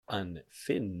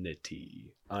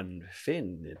Unfinity.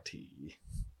 Unfinity.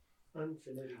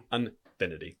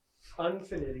 Unfinity.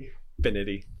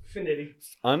 Finity.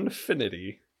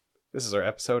 Unfinity. This is our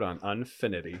episode on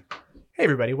Unfinity. Hey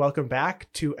everybody, welcome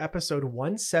back to episode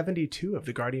 172 of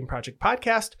the Guardian Project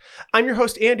podcast. I'm your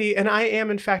host Andy, and I am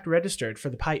in fact registered for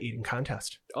the pie eating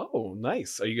contest. Oh,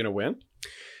 nice. Are you going to win?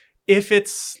 If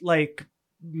it's like,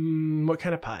 what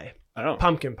kind of pie? I don't know.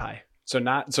 Pumpkin pie. So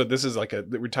this is like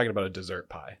we're talking about a dessert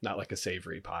pie, not like a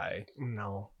savory pie.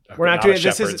 No. Okay, We're not doing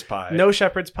this. Shepherd's pie. No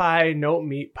shepherd's pie, no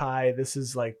meat pie. This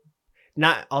is like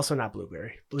not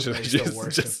blueberry. Blueberry's the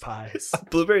worst of pies.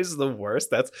 Blueberries is the worst.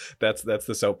 That's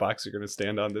the soapbox you're going to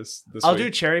stand on this I'll week. do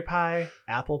cherry pie,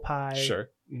 apple pie.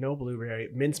 Sure. No blueberry.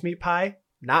 Mincemeat pie,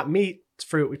 not meat. It's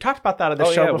fruit. We've talked about that on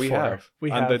the show before. We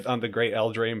have on the Great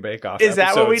Eldraine Bake Off. Is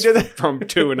that what we did from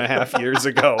 2.5 years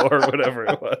ago or whatever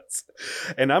it was?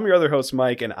 And I'm your other host,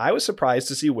 Mike, and I was surprised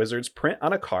to see Wizards print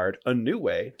on a card a new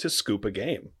way to scoop a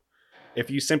game. If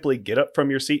you simply get up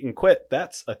from your seat and quit,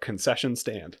 that's a concession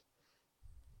stand.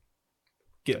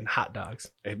 Getting hot dogs.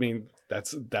 I mean,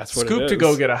 that's what Scoop it is. to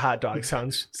go get a hot dog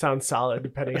sounds solid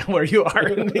depending on where you are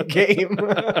in the game.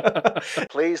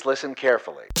 Please listen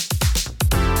carefully.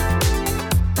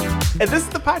 And this is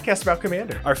the podcast about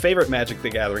Commander. Our favorite Magic the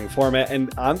Gathering format.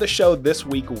 And on the show this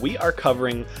week, we are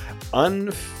covering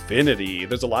Unfinity.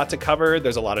 There's a lot to cover.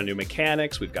 There's a lot of new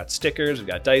mechanics. We've got stickers. We've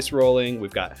got dice rolling.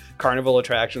 We've got carnival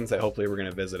attractions that hopefully we're going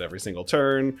to visit every single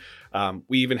turn.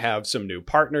 We even have some new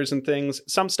partners and things.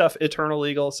 Some stuff Eternal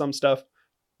Legal, some stuff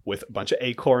with a bunch of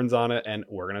acorns on it. And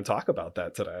we're going to talk about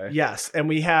that today. Yes. And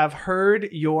we have heard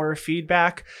your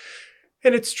feedback.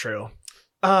 And it's true.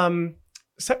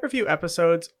 Set review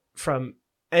episodes from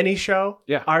any show,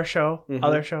 our show,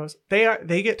 other shows,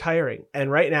 they get tiring. And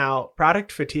right now,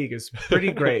 product fatigue is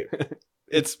pretty great.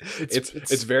 It's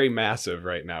very massive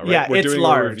right now, right? Yeah, We're it's doing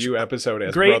large. A review episode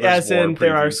as great Brothers as in War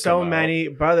there are previews so come many.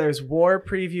 Brothers War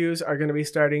previews are going to be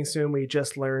starting soon. We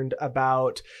just learned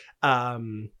about oh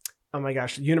my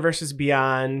gosh, Universes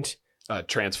Beyond,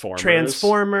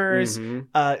 Transformers.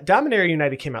 Dominaria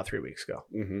United came out 3 weeks ago.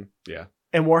 Yeah.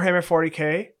 And Warhammer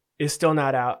 40K is still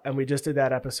not out, and we just did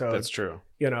that episode. That's true.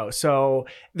 So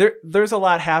there's a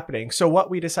lot happening. So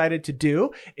what we decided to do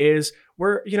is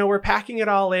we're packing it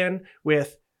all in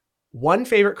with one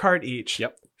favorite card each.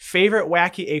 Yep. Favorite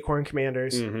wacky Acorn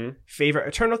commanders, favorite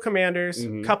Eternal commanders,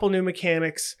 couple new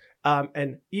mechanics,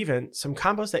 and even some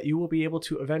combos that you will be able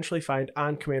to eventually find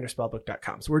on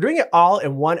commanderspellbook.com. So we're doing it all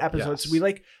in one episode. Yes. So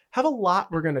we have a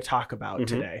lot we're going to talk about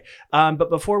today. But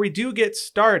before we do get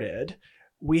started,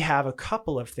 we have a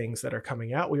couple of things that are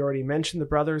coming out. We already mentioned the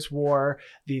Brothers War.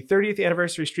 The 30th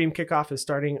anniversary stream kickoff is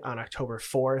starting on October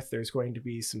 4th. There's going to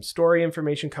be some story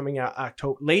information coming out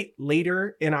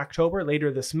later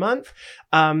this month.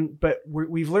 But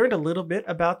we've learned a little bit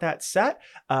about that set.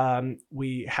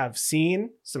 We have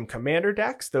seen some commander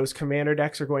decks. Those commander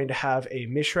decks are going to have a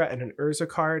Mishra and an Urza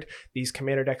card. These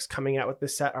commander decks coming out with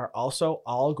this set are also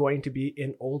all going to be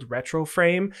in old retro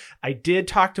frame. I did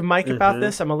talk to Mike about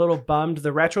this. I'm a little bummed.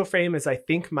 The retro frame is, I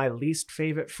think, my least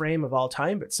favorite frame of all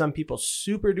time, but some people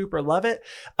super duper love it.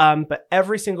 But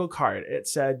every single card, it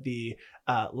said the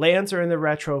lands are in the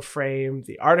retro frame,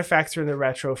 the artifacts are in the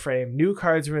retro frame, new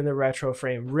cards are in the retro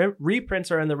frame,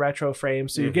 reprints are in the retro frame.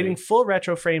 So you're getting full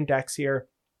retro frame decks here.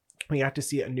 We got to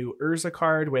see a new Urza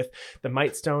card with the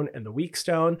Might Stone and the Weak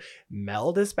Stone.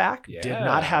 Meld is back. Yeah. Did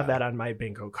not have that on my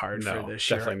bingo card for this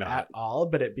year definitely not at all,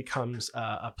 but it becomes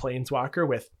a Planeswalker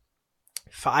with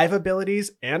 5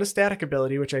 abilities and a static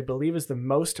ability, which I believe is the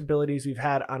most abilities we've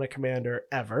had on a commander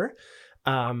ever.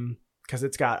 Because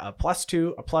it's got a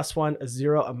 +2, a +1, a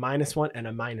 0, a -1, and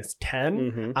a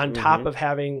 -10. On top of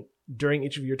having, during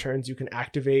each of your turns, you can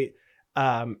activate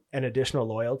an additional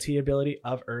loyalty ability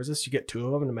of Urza. So you get 2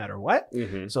 of them no matter what.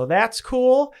 So that's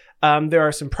cool. There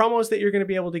are some promos that you're going to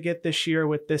be able to get this year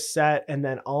with this set. And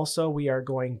then also we are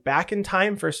going back in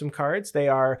time for some cards. They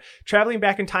are traveling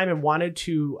back in time and wanted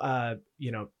to,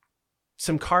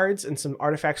 some cards and some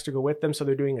artifacts to go with them. So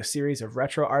they're doing a series of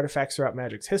retro artifacts throughout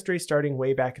Magic's history, starting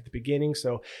way back at the beginning.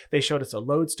 So they showed us a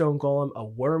Lodestone Golem, a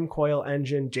Wormcoil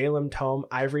Engine, Jalem Tome,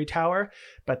 Ivory Tower,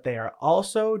 but they are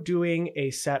also doing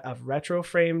a set of retro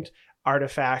framed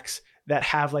artifacts that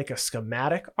have like a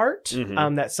schematic art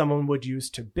that someone would use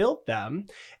to build them.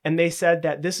 And they said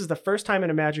that this is the first time in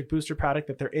a Magic Booster product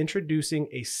that they're introducing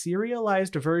a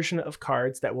serialized version of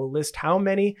cards that will list how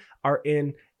many are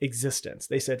in existence.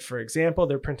 They said, for example,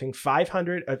 they're printing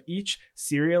 500 of each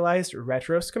serialized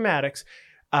retro schematics,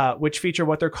 which feature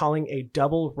what they're calling a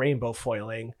double rainbow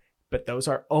foiling but those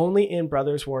are only in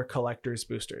Brothers War Collector's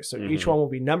boosters. So each Mhm. one will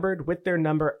be numbered with their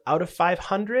number out of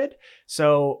 500.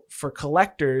 So for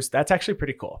collectors, that's actually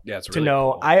pretty cool. Yeah, it's to really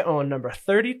know cool. I own number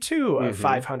 32 of Mhm.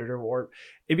 500, or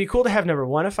it'd be cool to have number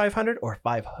 1 of 500 or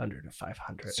 500 of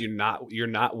 500. So you're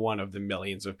not one of the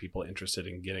millions of people interested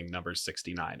in getting number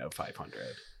 69 of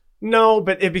 500. No,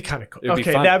 but it'd be kind of cool. It'd be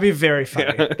Okay, funny. that'd be very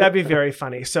funny. Yeah. That'd be very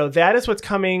funny. So that is what's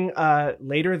coming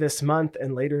later this month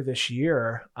and later this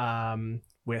year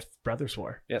with Brothers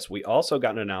War. Yes, we also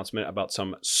got an announcement about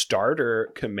some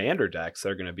starter commander decks that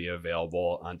are going to be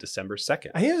available on December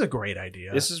 2nd. I think it's a great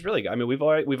idea. This is really good. I mean, we've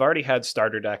already had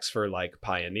starter decks for like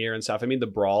Pioneer and stuff. I mean, the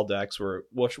Brawl decks were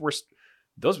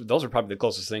those are probably the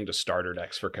closest thing to starter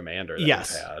decks for Commander that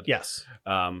yes. we've had. Yes.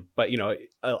 But you know,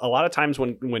 a lot of times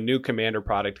when new Commander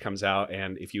product comes out,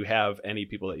 and if you have any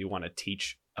people that you want to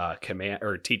teach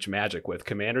teach Magic with,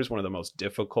 Commander is one of the most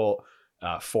difficult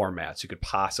formats you could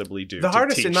possibly do. The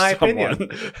hardest, in my opinion.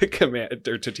 Command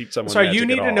or to teach someone. So Magic you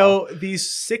need at to all. know these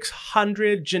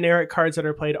 600 generic cards that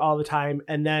are played all the time,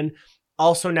 and then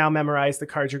also now memorize the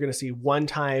cards you're going to see one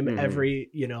time Mhm. every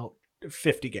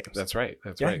 50 games. That's right.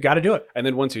 That's yeah, right. got to do it. And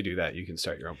then once you do that, you can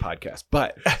start your own podcast.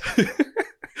 But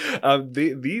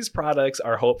these products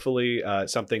are hopefully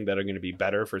something that are going to be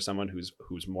better for someone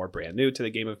who's more brand new to the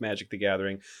game of Magic the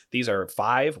Gathering. These are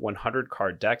 5 100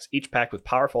 card decks, each packed with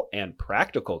powerful and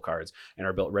practical cards, and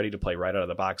are built ready to play right out of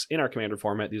the box in our Commander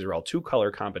format. These are all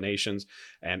 2-color combinations.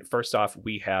 And first off,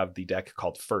 we have the deck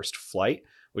called First Flight,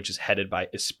 which is headed by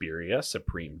Isperia,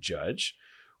 Supreme Judge.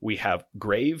 We have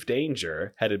Grave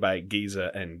Danger, headed by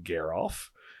Giza and Geralf.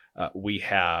 We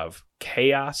have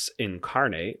Chaos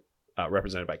Incarnate,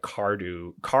 represented by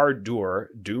Cardur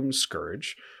Doom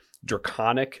Scourge.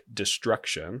 Draconic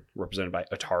Destruction, represented by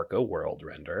Atarka World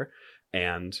Render.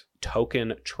 And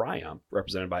Token Triumph,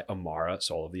 represented by Amara,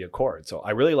 Soul of the Accord. So I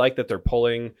really like that they're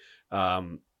pulling,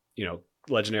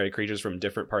 legendary creatures from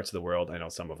different parts of the world. I know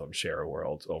some of them share a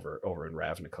world over in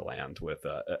Ravnica land with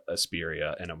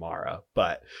Asperia and Amara,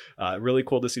 but really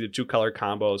cool to see the 2-color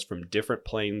combos from different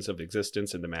planes of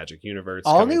existence in the Magic universe.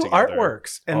 All coming new together.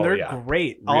 artworks, and Oh, they're yeah.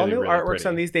 great. All Really, new really artworks pretty.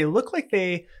 on these. They look like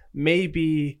they may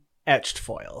be etched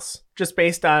foils, just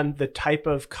based on the type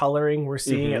of coloring we're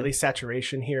seeing, Mhm. at least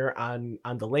saturation here on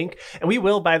the link. And we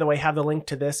will, by the way, have the link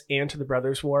to this and to the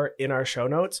Brothers War in our show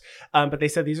notes. But they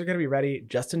said these are going to be ready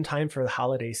just in time for the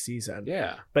holiday season.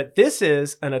 Yeah. But this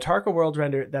is an Atarka World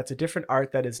Render that's a different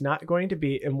art that is not going to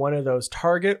be in one of those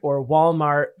Target or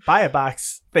Walmart buy a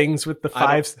box things with the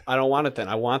 5. I don't want it then.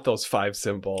 I want those 5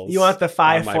 symbols. You want the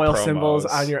 5 on my foil promos. symbols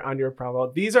on your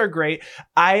promo. These are great.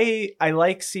 I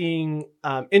like seeing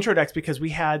intro decks because we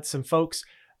had some folks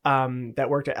that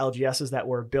worked at LGSs that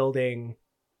were building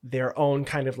their own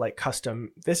kind of like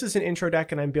custom. This is an intro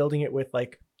deck, and I'm building it with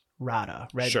like Rada,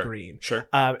 red, Sure. green. Sure.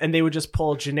 And they would just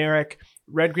pull generic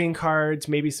red, green cards,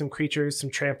 maybe some creatures, some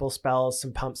trample spells,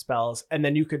 some pump spells, and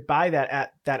then you could buy that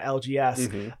at that LGS.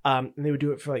 Mhm. And they would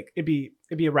do it for like it'd be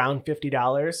around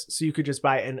 $50. So you could just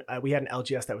buy it. And we had an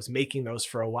LGS that was making those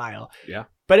for a while. Yeah.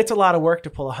 But it's a lot of work to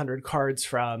pull 100 cards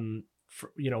from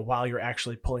while you're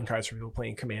actually pulling cards from people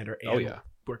playing Commander and Oh, yeah.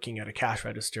 working at a cash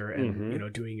register and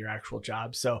Mhm. doing your actual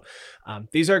job. So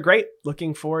these are great.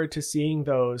 Looking forward to seeing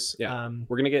those. Yeah.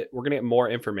 We're gonna get more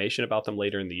information about them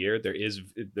later in the year.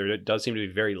 There does seem to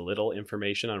be very little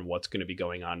information on what's going to be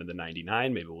going on in the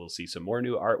 99. Maybe we'll see some more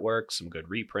new artwork, some good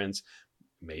reprints,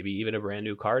 maybe even a brand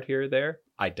new card here or there.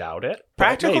 I doubt it. but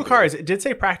Practical maybe. cards. It did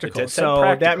say practical. It did say so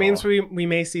practical. that means we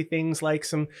may see things like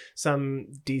some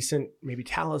decent maybe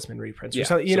talisman reprints or Yeah,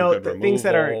 something, some good things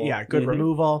that are removal. good Mhm.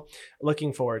 removal.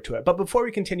 Looking forward to it. But before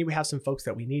we continue, we have some folks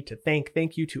that we need to thank.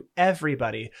 Thank you to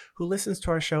everybody who listens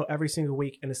to our show every single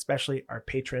week, and especially our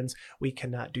patrons. We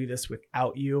cannot do this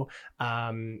without you.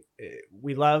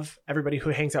 We love everybody who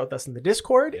hangs out with us in the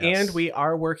Discord, Yes. and we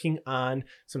are working on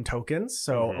some tokens.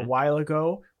 So a Mhm. while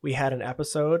ago, we had an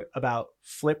episode about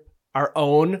our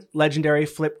own legendary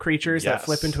flip creatures that Yes.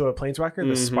 flip into a planeswalker,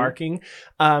 the Mhm. sparking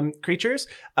creatures.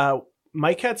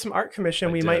 Mike had some art commission.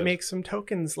 I We might did. make some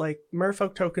tokens like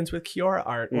Merfolk tokens with Kiora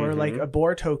art, or like Mhm. a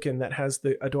boar token that has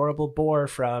the adorable boar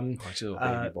from Watch your little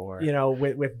baby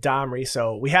boy. with Domri.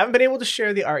 So we haven't been able to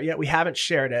share the art yet. We haven't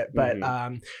shared it, but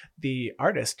Mhm. the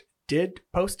artist did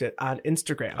post it on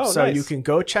Instagram. Oh, so nice. you can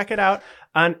go check it out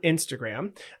on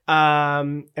Instagram.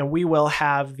 And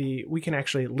we can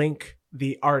actually link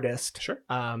the artist Sure.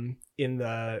 in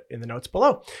the notes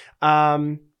below.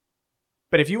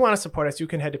 But if you want to support us, you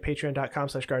can head to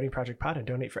patreon.com/gardeningprojectpod and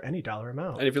donate for any dollar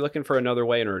amount. And if you're looking for another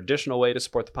way and an additional way to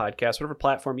support the podcast, whatever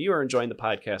platform you are enjoying the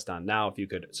podcast on now, if you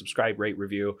could subscribe, rate,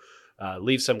 review,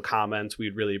 leave some comments,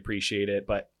 we'd really appreciate it.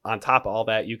 But on top of all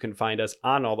that, you can find us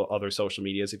on all the other social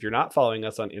medias. If you're not following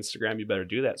us on Instagram, you better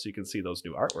do that so you can see those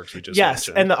new artworks we just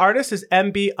mentioned. And the artist is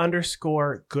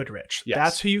MB_Goodrich. Yes.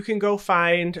 That's who you can go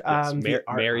find.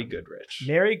 Mary Goodrich.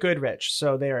 Mary Goodrich.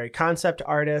 So they are a concept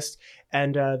artist,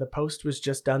 and the post was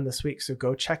just done this week. So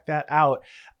go check that out.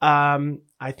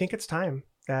 I think it's time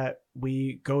that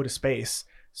we go to space.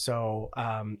 So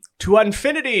to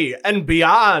infinity and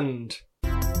beyond.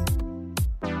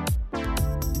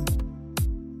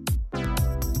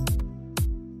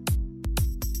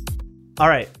 All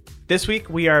right. This week,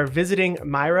 we are visiting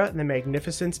Myra the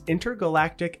Magnificent's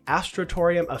Intergalactic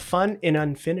Astrotorium of Fun in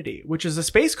Infinity, which is a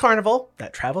space carnival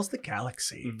that travels the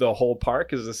galaxy. The whole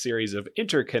park is a series of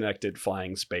interconnected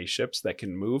flying spaceships that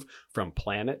can move from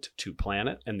planet to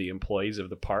planet, and the employees of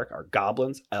the park are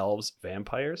goblins, elves,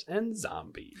 vampires, and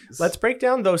zombies. Let's break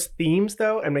down those themes,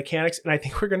 though, and mechanics, and I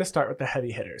think we're going to start with the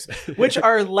heavy hitters, which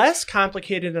are less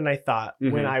complicated than I thought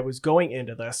when I was going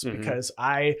into this, because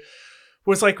I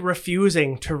was like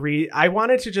refusing to read. I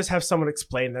wanted to just have someone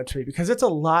explain that to me because it's a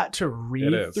lot to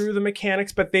read through the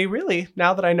mechanics, but they really,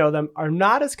 now that I know them, are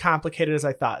not as complicated as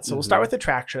I thought. So we'll start with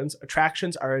attractions.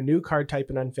 Attractions are a new card type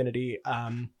in Infinity.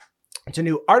 It's a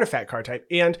new artifact card type,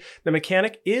 and the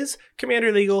mechanic is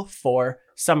commander legal for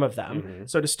some of them.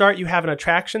 So to start, you have an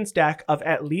attractions deck of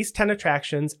at least 10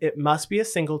 attractions. It must be a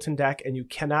singleton deck, and you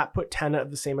cannot put 10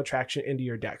 of the same attraction into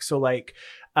your deck. So like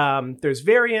there's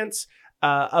variants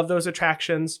of those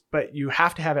attractions, but you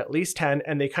have to have at least 10,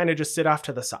 and they kind of just sit off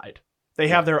to the side. They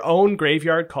have their own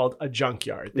graveyard called a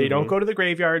junkyard. They don't go to the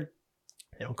graveyard.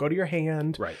 They don't go to your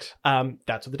hand. Right.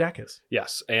 That's what the deck is.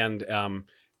 Yes. And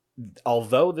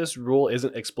although this rule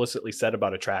isn't explicitly said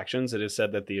about attractions, it is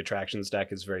said that the attractions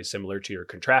deck is very similar to your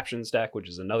contraptions deck, which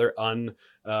is another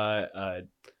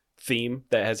theme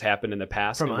that has happened in the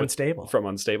past from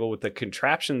Unstable. With the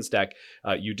contraptions deck,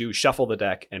 you do shuffle the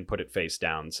deck and put it face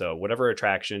down, so whatever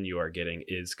attraction you are getting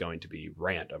is going to be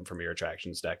random from your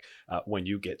attractions deck when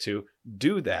you get to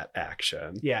do that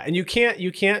action. And you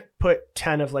can't put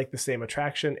 10 of like the same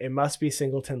attraction. It must be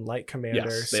singleton like commander.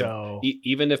 So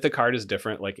even if the card is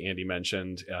different, like Andy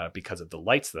mentioned, because of the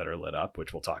lights that are lit up,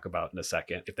 which we'll talk about in a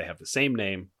second, if they have the same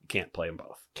name, you can't play them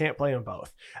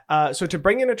both. So to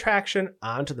bring an attraction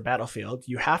onto the battlefield,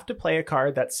 you have to play a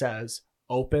card that says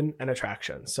open an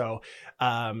attraction. So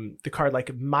the card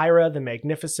like Myra the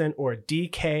Magnificent or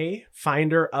DK,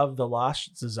 Finder of the Lost,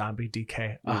 it's a zombie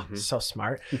DK. So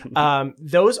smart.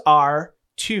 Those are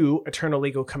 2 Eternal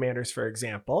Legal commanders, for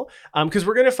example, because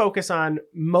we're going to focus on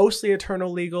mostly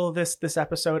Eternal Legal this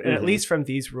episode, and at least from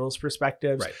these rules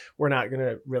perspectives, we're not going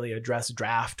to really address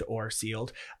draft or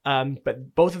sealed.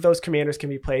 But both of those commanders can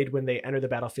be played when they enter the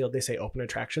battlefield. They say open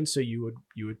attraction, so you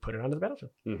would put it onto the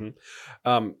battlefield.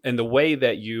 And the way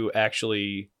that you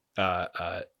actually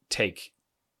take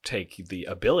the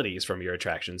abilities from your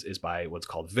attractions is by what's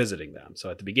called visiting them. So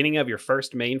at the beginning of your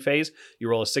first main phase, you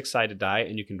roll a 6-sided die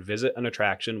and you can visit an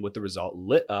attraction with the result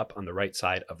lit up on the right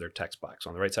side of their text box.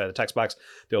 On the right side of the text box,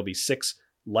 there will be 6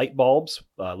 light bulbs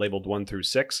labeled 1 through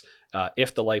 6.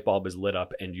 If the light bulb is lit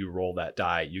up and you roll that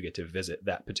die, you get to visit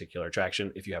that particular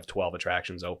attraction. If you have 12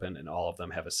 attractions open and all of them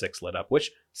have a 6 lit up,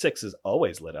 which 6 is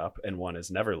always lit up and 1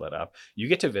 is never lit up, you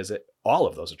get to visit all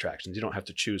of those attractions. You don't have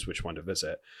to choose which one to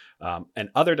visit. And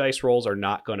other dice rolls are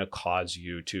not going to cause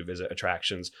you to visit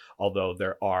attractions, although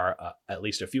there are at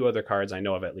least a few other cards. I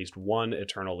know of at least one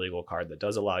Eternal Legal card that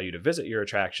does allow you to visit your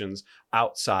attractions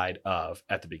outside of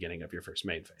at the beginning of your first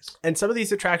main phase. And some of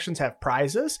these attractions have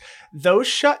prizes. Those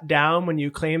shut down when you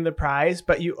claim the prize,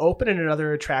 but you open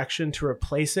another attraction to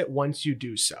replace it once you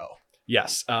do so.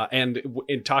 Yes. And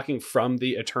in talking from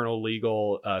the Eternal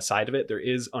Legal side of it, there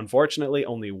is unfortunately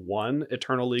only one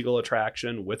Eternal Legal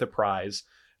attraction with a prize.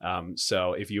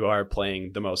 So if you are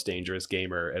playing the Most Dangerous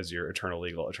Gamer as your Eternal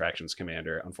Legal attractions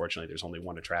commander, unfortunately, there's only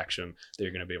one attraction that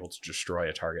you're going to be able to destroy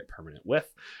a target permanent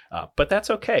with. But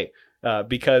that's okay.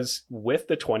 Because with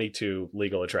the 22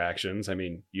 legal attractions, I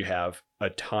mean, you have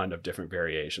a ton of different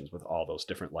variations with all those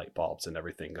different light bulbs and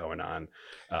everything going on.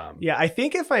 I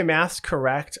think if my math's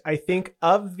correct, I think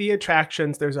of the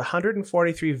attractions, there's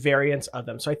 143 variants of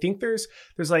them. So I think there's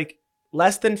like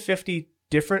less than 50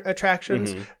 different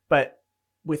attractions, but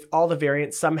with all the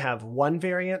variants, some have 1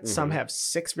 variant, some have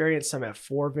 6 variants, some have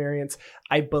 4 variants.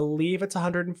 I believe it's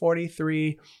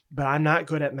 143, but I'm not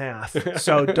good at math.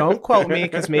 So don't quote me,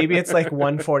 because maybe it's like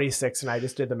 146 and I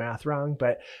just did the math wrong.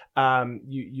 But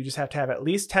you just have to have at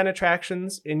least 10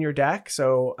 attractions in your deck.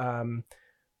 So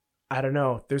I don't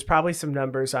know. There's probably some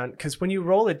numbers on, because when you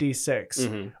roll a d6,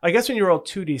 Mhm. I guess when you roll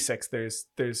 2d6,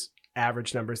 there's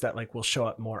average numbers that like will show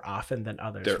up more often than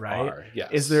others, There right? are, yes.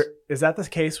 Is that the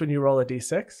case when you roll a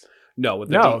d6? No, with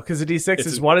the No, because a d6 it's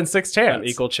is an- 1 in 6 chance. an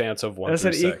equal chance of 1 That's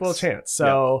through an 6. equal chance.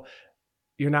 So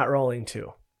you're not rolling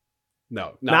 2.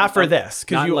 No, Not for this,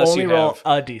 because not you unless only you roll have-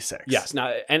 a d6. Yes,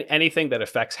 now anything that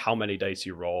affects how many dice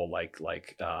you roll, like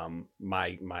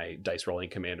my dice rolling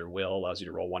commander will allows you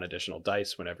to roll 1 additional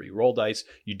dice whenever you roll dice.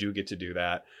 You do get to do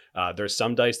that. There's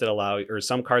some dice that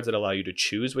some cards that allow you to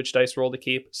choose which dice roll to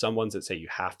keep. Some ones that say you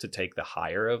have to take the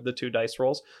higher of the 2 dice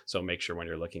rolls. So make sure when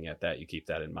you're looking at that, you keep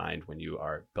that in mind when you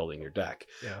are building your deck.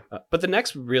 Yeah. But the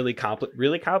next really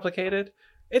complicated.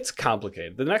 It's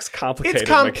complicated. The next complicated It's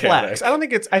complex.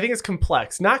 mechanic. I think it's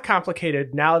complex, not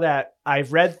complicated now that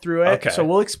I've read through it. Okay. So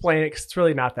we'll explain it because it's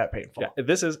really not that painful. Yeah,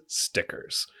 this is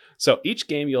stickers. So each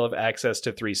game you'll have access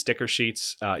to 3 sticker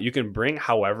sheets. You can bring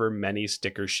however many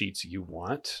sticker sheets you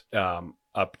want.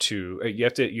 Up to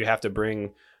you have to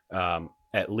bring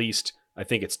at least, I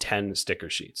think it's 10 sticker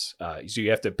sheets. So you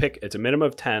have to pick. It's a minimum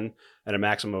of 10 and a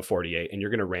maximum of 48, and you're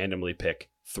going to randomly pick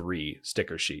 3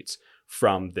 sticker sheets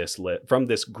from this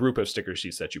group of sticker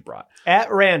sheets that you brought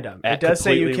At random. It does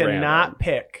say you completely cannot random.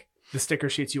 pick the sticker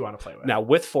sheets you want to play with. Now,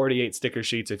 with 48 sticker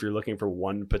sheets, if you're looking for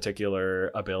one particular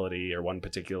ability or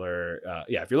if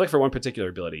you're looking for one particular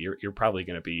ability, you're probably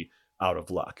going to be out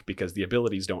of luck because the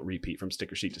abilities don't repeat from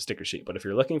sticker sheet to sticker sheet. But if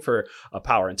you're looking for a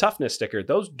power and toughness sticker,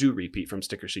 those do repeat from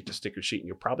sticker sheet to sticker sheet. And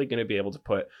you're probably going to be able to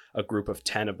put a group of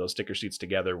 10 of those sticker sheets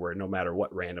together where no matter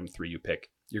what random 3 you pick,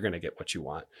 you're going to get what you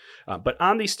want. But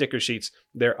on these sticker sheets,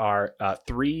 there are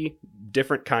 4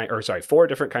 different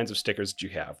kinds of stickers that you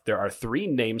have. There are 3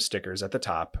 name stickers at the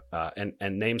top,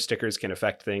 and name stickers can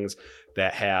affect things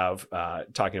that have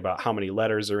talking about how many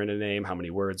letters are in a name, how many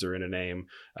words are in a name,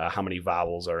 how many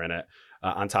vowels are in it.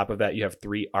 On top of that, you have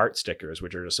 3 art stickers,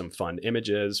 which are just some fun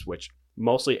images, which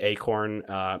mostly acorn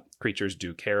creatures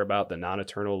do care about, the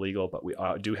non-eternal legal, but we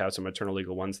do have some eternal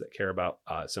legal ones that care about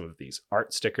some of these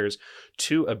art stickers,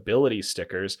 2 ability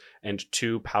stickers, and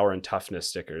 2 power and toughness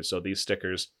stickers. So these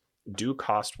stickers do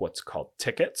cost what's called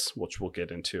tickets, which we'll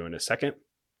get into in a second.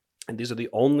 And these are the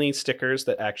only stickers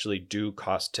that actually do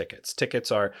cost tickets.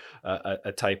 Tickets are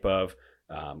a type of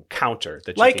counter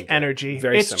that you like can get. energy.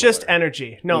 Very It's similar. just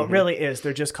energy. No, Mhm. it really is.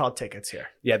 They're just called tickets here.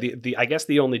 Yeah, I guess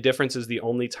the only difference is the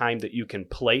only time that you can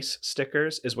place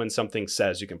stickers is when something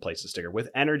says you can place a sticker. With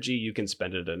energy, you can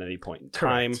spend it at any point in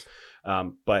time.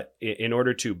 Correct. But in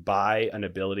order to buy an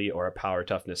ability or a power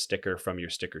toughness sticker from your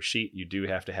sticker sheet, you do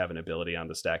have to have an ability on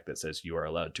the stack that says you are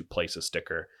allowed to place a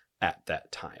sticker at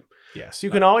that time. Yes,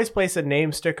 you can always place a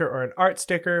name sticker or an art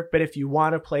sticker, but if you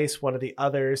want to place one of the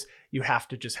others, you have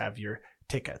to just have your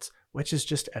tickets, which is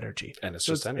just energy. And it's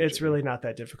So just energy. It's really not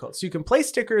that difficult. So you can place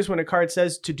stickers when a card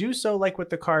says to do so, like with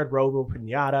the card Robo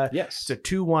Pinata. Yes. It's a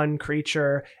 2/1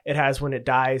 creature. It has when it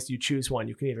dies, you choose one.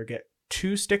 You can either get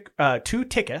 2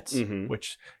 tickets, Mhm.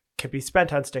 which can be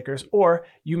spent on stickers, or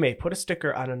you may put a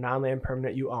sticker on a non-land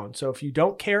permanent you own. So if you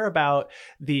don't care about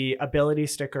the ability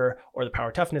sticker or the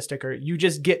power toughness sticker, you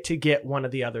just get to get one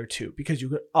of the other 2 because you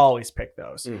could always pick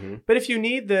those. Mhm. But if you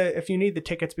need the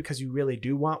tickets because you really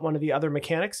do want one of the other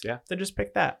mechanics, Yeah. then just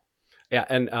pick that. Yeah,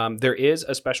 and there is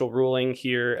a special ruling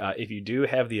here. If you do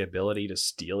have the ability to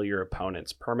steal your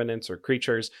opponent's permanents or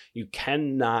creatures, you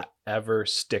cannot ever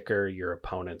sticker your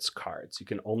opponent's cards. You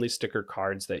can only sticker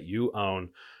cards that you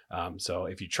own. So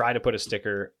if you try to put a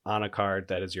sticker on a card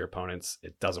that is your opponent's,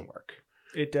 it doesn't work.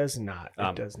 It does not.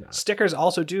 It does not. Stickers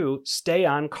also do stay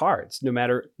on cards, no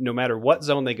matter what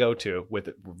zone they go to, with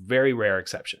very rare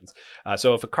exceptions.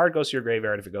 So if a card goes to your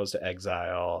graveyard, if it goes to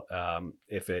exile,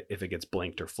 if it gets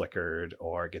blinked or flickered,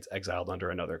 or gets exiled under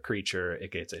another creature,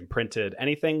 it gets imprinted.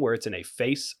 Anything where it's in a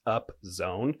face-up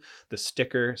zone, the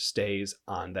sticker stays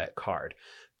on that card.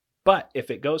 But if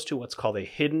it goes to what's called a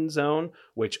hidden zone,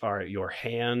 which are your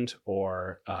hand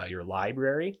or your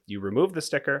library, you remove the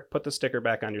sticker, put the sticker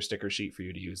back on your sticker sheet for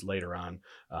you to use later on.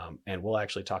 And we'll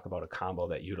actually talk about a combo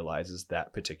that utilizes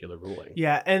that particular ruling.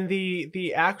 Yeah, and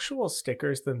the actual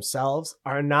stickers themselves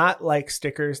are not like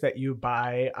stickers that you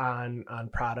buy on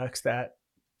products that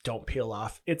don't peel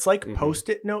off. It's like Mhm.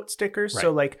 Post-it note stickers. Right.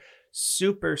 So like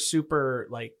super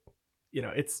like,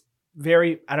 it's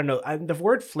very, I don't know, the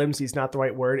word flimsy is not the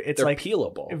right word. It's They're like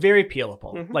peelable. very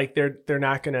peelable. Mhm. Like they're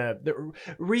not gonna, they're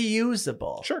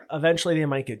reusable. Sure. Eventually they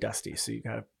might get dusty, so you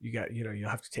you'll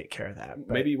have to take care of that.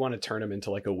 But Maybe you want to turn them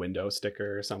into like a window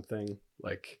sticker or something.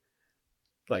 Like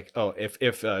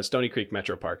if Stony Creek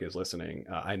Metro Park is listening,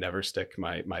 I never stick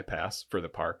my pass for the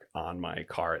park on my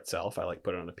car itself. I like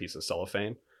put it on a piece of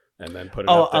cellophane and then put it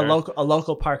Oh, up there. a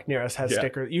local park near us has Yeah.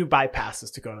 stickers. You buy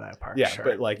passes to go to that park. Yeah, sure.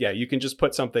 but like, yeah, you can just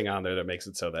put something on there that makes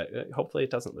it so that hopefully it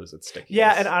doesn't lose its stickiness.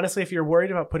 Yeah, and honestly, if you're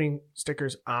worried about putting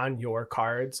stickers on your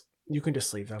cards, you can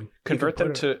just leave them. convert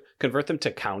them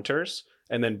to counters,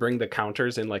 and then bring the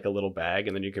counters in like a little bag,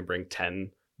 and then you can bring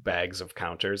 10 bags of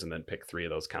counters and then pick 3 of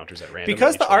those counters at random.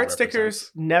 Because and the each one art stickers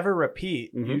represents- never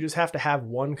repeat. Mhm. You just have to have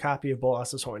one copy of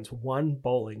Bolas's Horns, one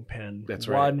bowling pin, That's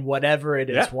one right. whatever it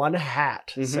is, Yeah. one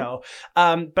hat. Mhm. So,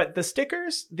 but the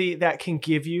stickers that can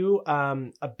give you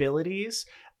abilities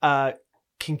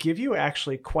can give you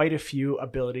actually quite a few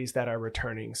abilities that are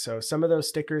returning. So some of those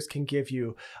stickers can give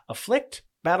you Afflict,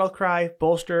 Battlecry,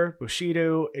 Bolster,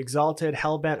 Bushido, Exalted,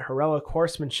 Hellbent, Heroic,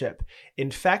 Horsemanship,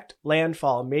 Infect,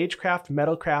 Landfall, Magecraft,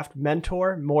 Metalcraft,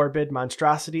 Mentor, Morbid,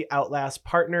 Monstrosity, Outlast,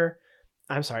 Partner.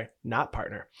 I'm sorry, not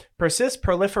Partner. Persist,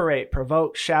 Proliferate,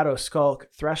 Provoke, Shadow, Skulk,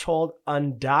 Threshold,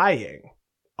 Undying.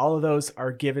 All of those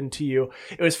are given to you.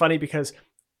 It was funny because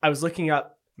I was looking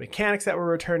up mechanics that were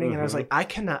returning, and I was Mhm. like, I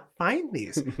cannot find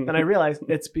these. Then I realized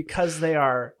it's because they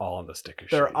are all on the sticker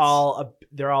sheets.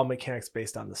 they're all mechanics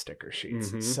based on the sticker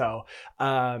sheets. Mhm. So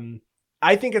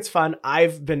I think it's fun.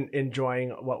 I've been enjoying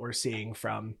what we're seeing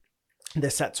from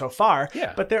this set so far.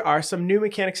 Yeah. But there are some new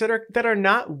mechanics that are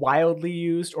not wildly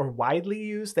used or widely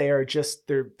used. They are just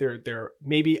they're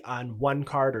maybe on one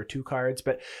card or 2 cards.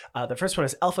 But the first one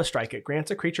is Alpha Strike. It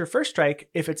grants a creature first strike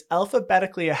if it's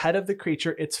alphabetically ahead of the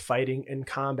creature it's fighting in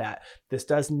combat. This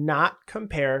does not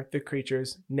compare the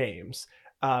creature's names.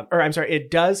 It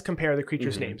does compare the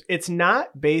creature's Mhm. names. It's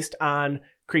not based on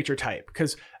creature type,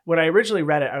 because when I originally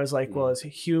read it, I was like, well, is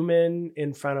human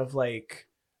in front of like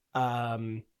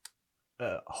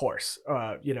horse?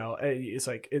 It's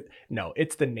like no,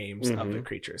 it's the names of the Mhm.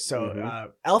 creatures. So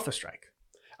Mhm. Alpha Strike.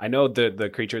 I know the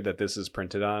creature that this is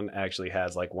printed on actually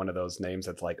has like one of those names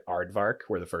that's like Aardvark,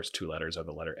 where the first 2 letters are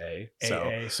the letter A.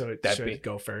 AA, so it that should be-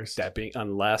 go first. That being,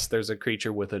 unless there's a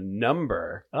creature with a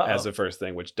number as the first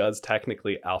thing, which does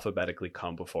technically alphabetically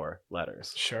come before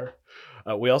letters. Sure.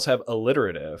 We also have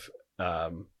alliterative.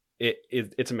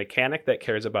 It's a mechanic that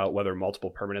cares about whether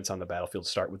multiple permanents on the battlefield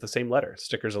start with the same letter.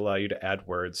 Stickers allow you to add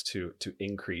words to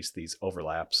increase these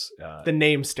overlaps. The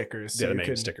name stickers. Yeah, the you name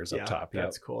can- stickers up top, yeah.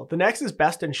 That's cool. The next is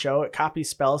Best in Show. It copies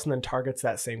spells and then targets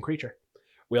that same creature.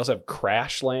 We also have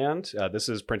Crash Land. This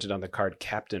is printed on the card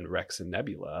Captain Rex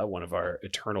Nebula, one of our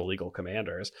Eternal Legal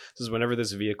Commanders. This is whenever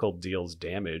this vehicle deals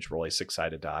damage, roll a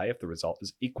 6-sided die. If the result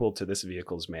is equal to this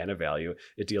vehicle's mana value,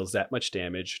 it deals that much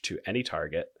damage to any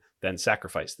target, then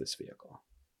sacrifice this vehicle.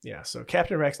 Yeah, so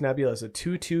Captain Rex Nebula is a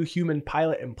 2/2 human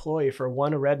pilot employee for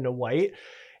 1 red and a white.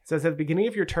 It says at the beginning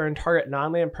of your turn, target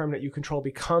non-land permanent you control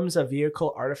becomes a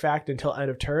vehicle artifact until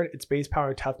end of turn. Its base power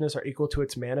and toughness are equal to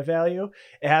its mana value.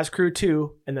 It has crew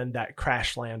 2 and then that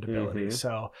crash land ability. Mhm.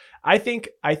 So I think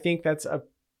that's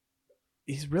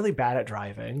he's really bad at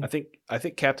driving. I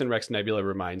think Captain Rex Nebula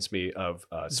reminds me of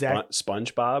Zach-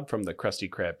 SpongeBob from the Krusty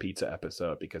Krab Pizza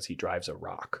episode, because he drives a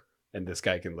rock, and this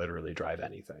guy can literally drive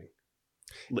anything.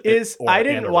 I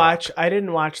didn't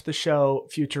watch the show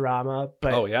Futurama,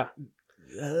 but Oh yeah,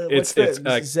 what's it's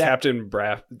Zap- Captain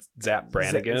Zap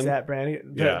Brannigan. Zap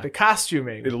Brannigan. Yeah. The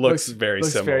costuming. It looks very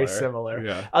similar.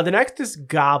 Yeah. The next is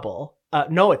Gobble.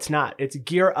 No, it's not. It's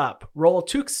Gear Up. Roll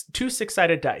two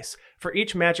 6-sided dice. For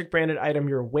each magic branded item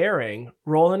you're wearing,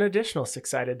 roll an additional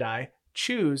 6-sided die.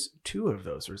 Choose 2 of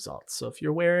those results. So if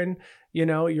you're wearing,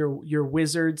 your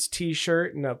Wizards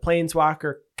t-shirt and a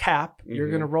Planeswalker cap, you're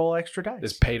Mhm. going to roll extra dice.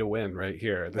 It's pay to win right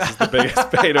here. This is the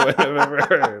biggest pay to win I've ever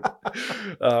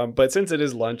heard. But since it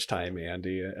is lunchtime,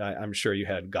 Andy, I'm sure you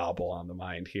had Gobble on the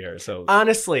mind here. So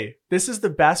Honestly, this is the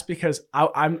best because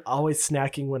I'm always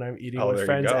snacking when I'm eating Oh, there with you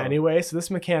friends go. anyway. So this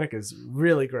mechanic is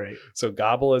really great. So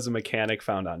Gobble is a mechanic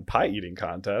found on Pie Eating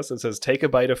Contest. It says take a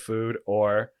bite of food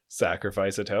or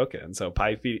sacrifice a token. So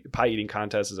Pie Eating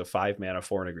Contest is a 5 mana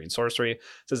 4 and a green sorcery. It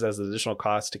says as additional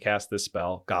cost to cast this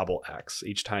spell, Gobble X.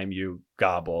 Each time you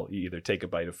gobble, you either take a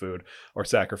bite of food or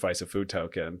sacrifice a food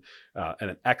token. And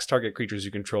then X target creatures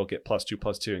you control get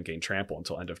 +2/+2 and gain trample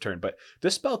until end of turn. But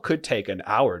this spell could take an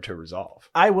hour to resolve.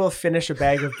 I will finish a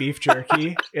bag of beef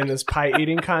jerky in this pie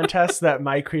eating contest that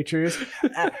my creatures.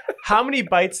 How many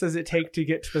bites does it take to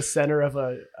get to the center of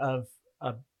a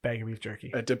bag of beef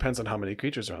jerky. It depends on how many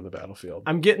creatures are on the battlefield.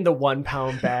 I'm getting the 1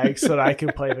 pound bag so that I can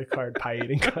play the card pie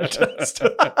eating contest.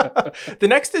 The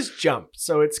next is jump.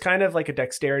 So it's kind of like a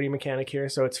dexterity mechanic here.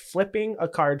 So it's flipping a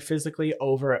card physically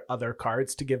over other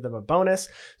cards to give them a bonus.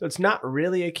 So it's not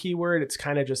really a keyword. It's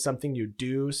kind of just something you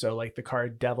do. So like the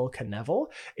card Devil Knevel,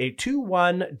 a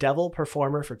 2/1 devil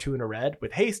performer for 2 and a red.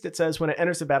 With haste, it says when it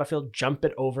enters the battlefield, jump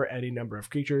it over any number of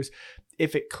creatures.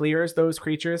 If it clears those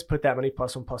creatures, put that many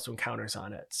 +1/+1 counters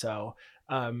on it. So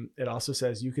it also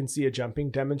says you can see a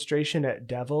jumping demonstration at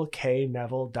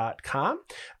devilknevil.com.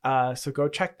 So go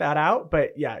check that out.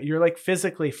 But yeah, you're like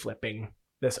physically flipping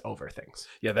this over things.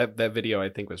 Yeah, that video I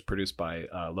think was produced by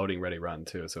Loading Ready Run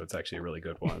too, so it's actually a really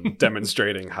good one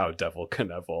demonstrating how Devil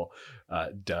Knevel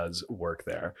does work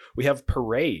there. We have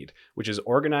Parade, which is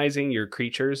organizing your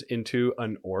creatures into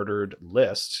an ordered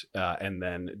list, and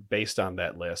then based on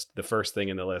that list, the first thing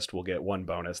in the list will get 1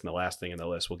 bonus, and the last thing in the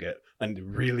list will get a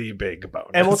really big bonus.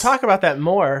 And we'll talk about that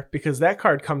more because that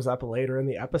card comes up later in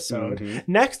the episode.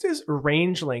 Mm-hmm. Next is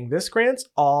Rangeling. This grants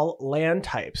all land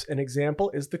types. An example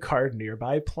is the card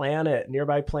Nearby Planet.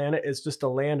 Nearby Planet is just a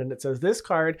land, and it says this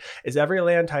card is every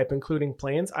land type, including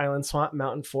plains, island, swamp,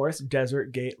 mountain, forest,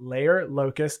 desert, gate, lair,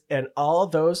 locust, and all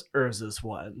those Urza's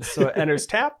ones. So it enters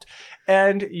tapped,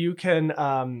 and you can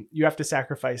you have to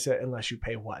sacrifice it unless you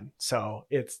pay 1. So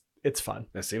it's fun.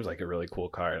 That seems like a really cool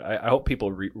card. I hope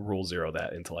people rule 0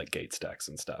 that into like gate stacks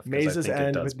and stuff. Mazes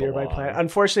End with Nearby Planet.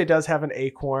 Unfortunately, it does have an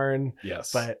acorn.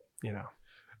 Yes, but you know.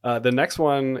 The next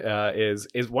one is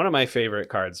one of my favorite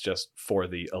cards just for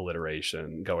the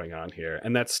alliteration going on here,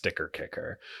 and that's Sticker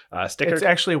Kicker. It's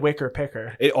actually Wicker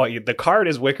Picker. The card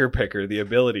is Wicker Picker. The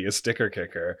ability is Sticker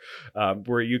Kicker,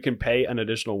 where you can pay an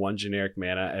additional 1 generic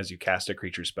mana as you cast a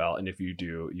creature spell, and if you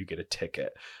do, you get a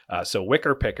ticket. So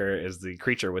Wicker Picker is the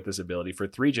creature with this ability. For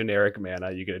 3 generic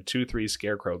mana, you get a 2/3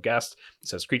 Scarecrow Guest. It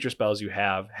says creature spells you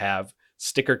have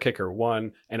Sticker Kicker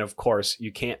 1, and of course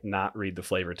you can't not read the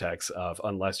flavor text of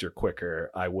unless you're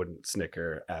quicker, I wouldn't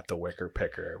snicker at the Wicker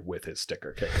Picker with his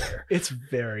Sticker Kicker. This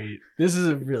is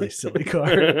a really silly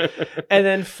card. And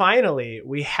then finally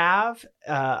we have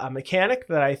a mechanic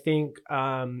that I think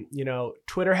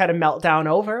Twitter had a meltdown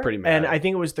over. Pretty mad. And I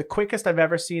think it was the quickest I've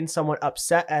ever seen someone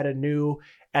upset at a new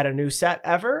set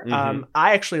ever. Mm-hmm.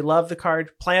 I actually love the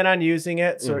card, plan on using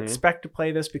it, so expect to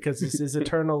play this because this is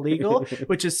Eternal Legal,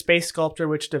 which is Space Sculptor,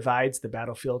 which divides the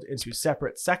battlefield into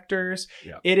separate sectors.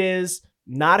 Yeah. It is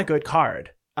not a good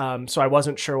card, so I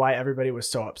wasn't sure why everybody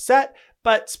was so upset,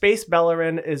 but Space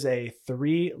Bellerin is a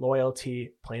 3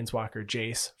 loyalty Planeswalker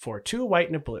Jace for 2 white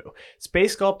and a blue.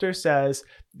 Space Sculptor says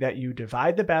that you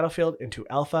divide the battlefield into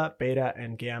alpha, beta,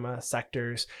 and gamma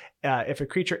sectors. If a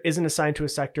creature isn't assigned to a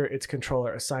sector, its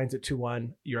controller assigns it to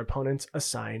one. Your opponents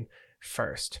assign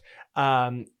first.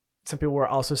 Some people were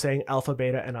also saying alpha,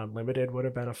 beta, and unlimited would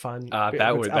have been a fun. That's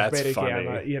beta,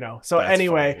 funny. Gamma, So that's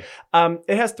anyway,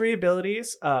 it has 3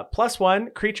 abilities.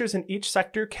 +1, creatures in each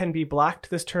sector can be blocked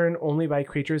this turn only by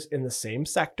creatures in the same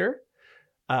sector,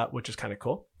 which is kind of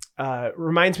cool.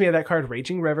 Reminds me of that card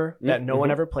Raging River that no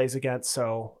one ever plays against,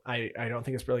 so I don't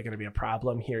think it's really going to be a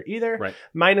problem here either. Right.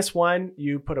 -1,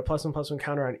 you put a +1/+1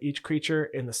 counter on each creature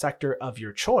in the sector of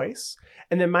your choice,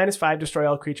 and then -5, destroy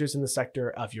all creatures in the sector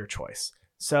of your choice.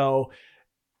 So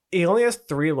he only has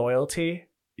 3 loyalty.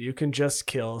 You can just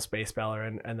kill Space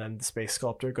Bellerin and then the Space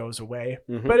Sculptor goes away.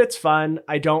 But it's fun.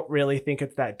 I don't really think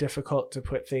it's that difficult to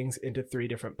put things into 3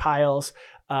 different piles.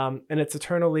 And it's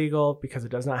Eternal Legal because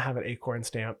it does not have an acorn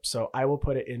stamp. So I will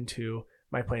put it into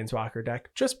my Planeswalker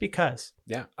deck just because.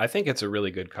 Yeah, I think it's a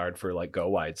really good card for like go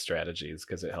wide strategies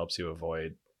because it helps you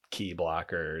avoid key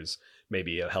blockers.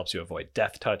 Maybe it helps you avoid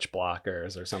death touch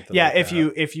blockers or something. Yeah, like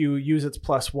if you use its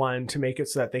 +1 to make it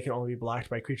so that they can only be blocked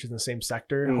by creatures in the same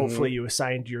sector, hopefully you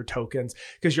assigned your tokens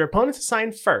because your opponent's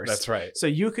assigned first. That's right. So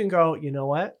you can go, you know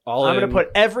what? I'm going to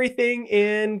put everything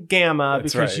in gamma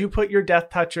That's because right. you put your death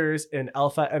touchers in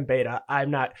alpha and beta.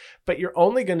 I'm not, but you're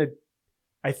only going to,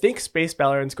 I think Space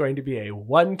Bellerin's going to be a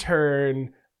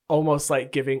 1-turn, almost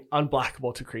like giving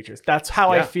unblockable to creatures. That's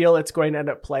how I feel it's going to end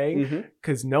up playing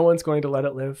because no one's going to let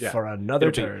it live for another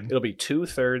turn. It'll be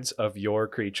 2/3 of your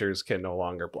creatures can no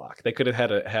longer block. They could have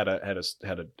had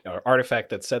a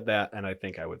artifact that said that, and I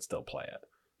think I would still play it.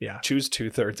 Yeah. Choose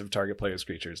 2/3 of target player's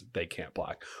creatures. They can't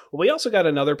block. Well, we also got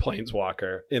another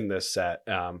Planeswalker in this set.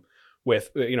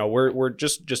 With we're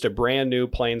just a brand new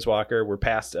Planeswalker. We're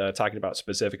past talking about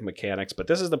specific mechanics, but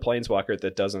this is the Planeswalker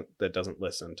that doesn't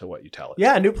listen to what you tell it.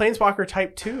 Yeah, new Planeswalker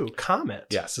type 2, Comet.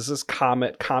 Yes, this is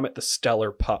Comet the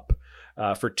Stellar Pup.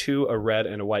 For 2, a red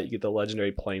and a white, you get the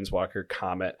legendary Planeswalker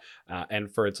Comet,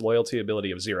 and for its loyalty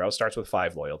ability of 0, starts with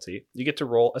 5 loyalty. You get to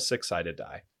roll a 6-sided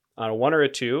die. On a 1 or a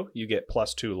 2, you get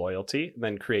 +2 loyalty.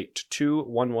 Then create 2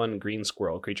 1/1 green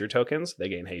squirrel creature tokens. They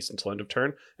gain haste until end of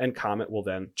turn, and Comet will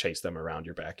then chase them around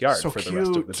your backyard So for the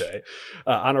rest of the day.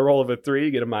 On a roll of a 3,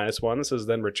 you get a -1. This says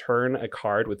then return a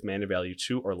card with mana value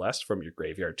 2 or less from your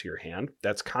graveyard to your hand.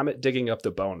 That's Comet digging up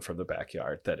the bone from the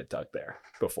backyard that it dug there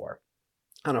before.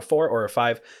 On a 4 or a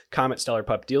 5, Comet Stellar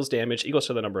Pup deals damage equals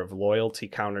to the number of loyalty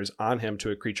counters on him to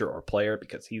a creature or player,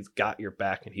 because he's got your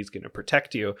back and he's going to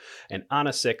protect you. And on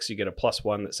a 6, you get a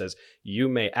 +1 that says you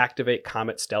may activate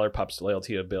Comet Stellar Pup's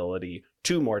loyalty ability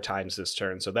 2 more times this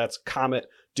turn. So that's Comet,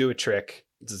 do a trick.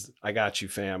 I got you,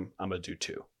 fam. I'm going to do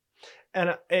 2.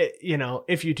 And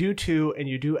if you do 2 and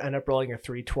you do end up rolling a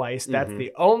 3 twice, that's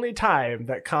the only time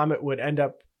that Comet would end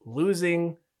up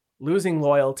losing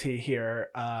loyalty here.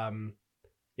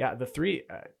 The 3,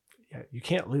 you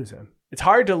can't lose him. It's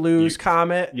hard to lose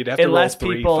Comet. You'd have to roll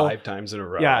 3 5 times in a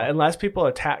row. Yeah, unless people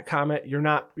attack Comet, you're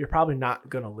probably not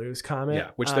going to lose Comet. Yeah,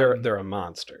 which they're a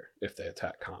monster if they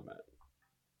attack Comet.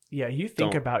 Yeah, you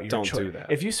think about your choice. Don't do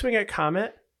that. If you swing at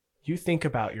Comet, you think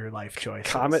about your life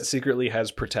choices. Comet secretly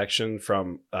has protection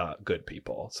from good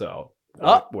people. So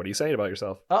what are you saying about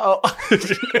yourself? All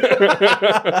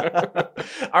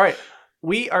right.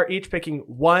 We are each picking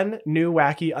one new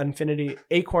wacky Unfinity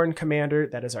Acorn commander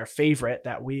that is our favorite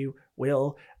that we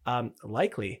will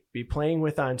likely be playing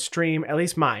with on stream, at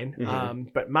least mine.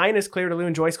 But mine is Clair de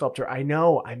Lune Joy Sculptor. I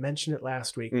know I mentioned it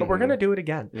last week, but we're going to do it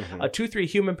again. A 2/3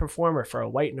 human performer for a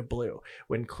white and a blue.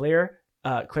 When Clair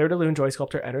de Lune Joy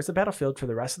Sculptor enters the battlefield for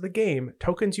the rest of the game,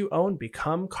 tokens you own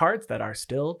become cards that are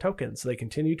still tokens. So they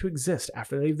continue to exist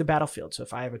after they leave the battlefield. So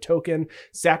if I have a token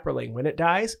Saproling, when it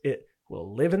dies, it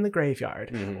will live in the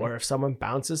graveyard. Or if someone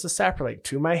bounces a Saproling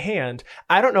to my hand,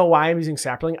 I don't know why I'm using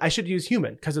Saproling. I should use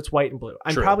human because it's white and blue.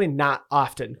 I'm probably not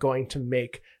often going to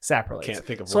make Saprolings. Can't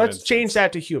think of so let's change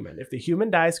that to human. If the human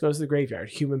dies, goes to the graveyard.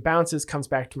 Human bounces, comes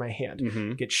back to my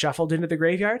hand. Gets shuffled into the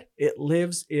graveyard. It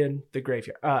lives in the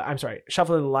graveyard.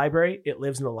 Shuffled in the library. It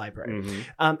lives in the library.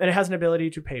 And it has an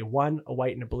ability to pay 1, a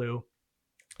white and a blue.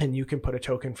 And you can put a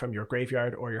token from your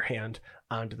graveyard or your hand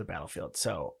onto the battlefield.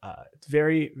 So it's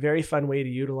very, very fun way to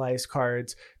utilize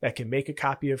cards that can make a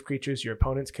copy of creatures your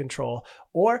opponents control,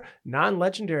 or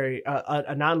non-legendary,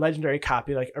 a non-legendary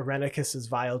copy like Irenicus's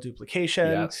Vile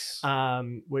Duplication,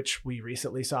 which we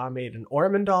recently saw made an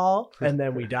Ormondal, and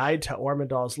then we died to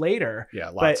Ormondals later. Yeah,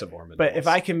 lots of Ormondals. But if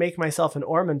I can make myself an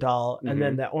Ormondal and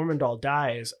then that Ormondal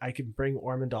dies, I can bring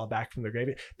Ormondal back from the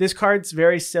graveyard. This card's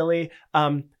very silly.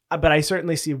 But I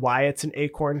certainly see why it's an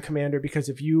Acorn commander, because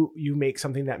if you make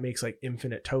something that makes like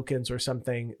infinite tokens or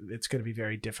something, it's going to be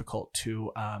very difficult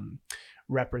to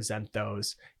represent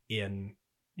those in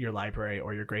your library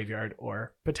or your graveyard,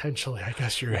 or potentially, I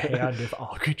guess, your hand if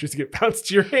all creatures get bounced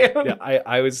to your hand. Yeah,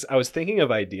 I was thinking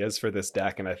of ideas for this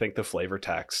deck, and I think the flavor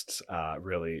text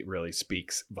really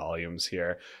speaks volumes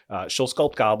here. She'll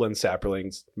sculpt goblins,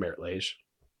 Saprolings, Merit Lage.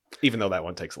 Even though that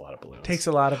one takes a lot of balloons.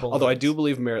 Although I do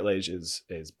believe Merit Lage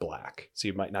is black, so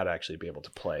you might not actually be able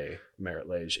to play Merit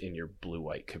Lage in your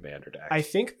blue-white commander deck. I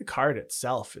think the card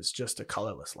itself is just a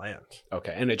colorless land.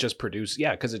 Okay, and it just produces,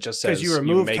 because it just says you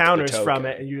remove counters from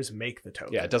it and you just make the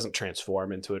token. Yeah, it doesn't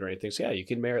transform into it or anything. So yeah, you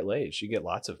can Merit Lage. You get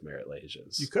lots of Merit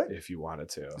Lages. You could if you wanted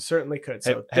to. Certainly could.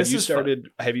 So have you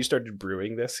started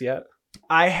brewing this yet?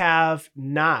 I have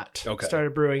not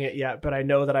started brewing it yet, but I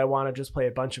know that I want to just play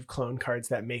a bunch of clone cards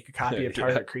that make a copy of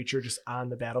target creature just on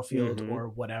the battlefield or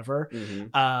whatever.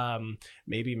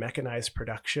 Maybe mechanized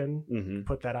production,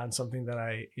 put that on something that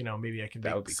I, maybe I can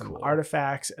make some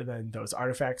artifacts, and then those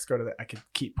artifacts I could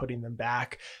keep putting them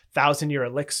back. 1,000-year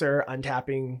elixir,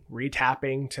 untapping,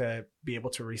 retapping to be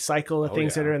able to recycle the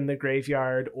things that are in the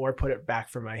graveyard or put it back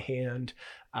from my hand.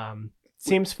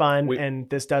 Seems fun, and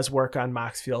this does work on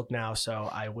Moxfield now, so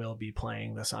I will be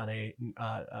playing this on an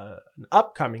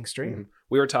upcoming stream.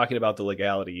 We were talking about the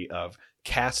legality of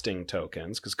casting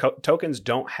tokens, because tokens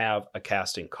don't have a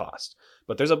casting cost,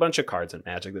 but there's a bunch of cards in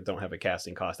Magic that don't have a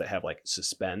casting cost that have like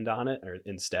suspend on it or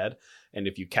instead. And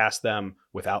if you cast them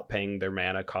without paying their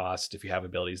mana cost, if you have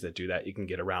abilities that do that, you can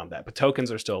get around that. But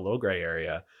tokens are still a little gray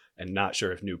area, and not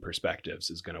sure if New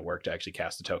Perspectives is going to work to actually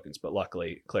cast the tokens. But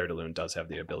luckily, Clair de Lune does have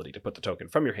the ability to put the token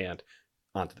from your hand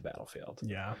onto the battlefield.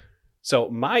 Yeah. So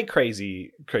my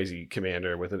crazy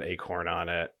commander with an Acorn on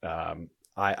it,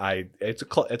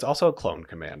 it's also a clone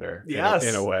commander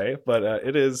in a way, but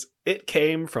it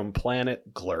came from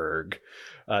Planet Glurg.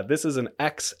 This is an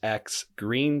XX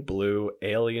green-blue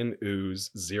alien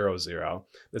ooze 00.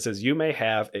 That says you may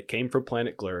have It Came from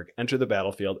Planet Glurg enter the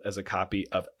battlefield as a copy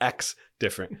of X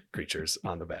different creatures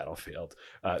on the battlefield.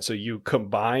 So you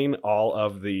combine all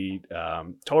of the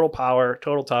total power,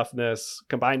 total toughness,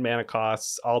 combined mana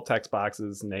costs, all text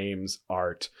boxes, names,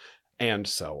 art, and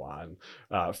so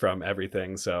on from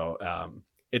everything. So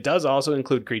it does also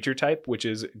include creature type, which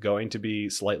is going to be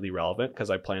slightly relevant because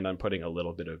I planned on putting a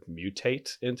little bit of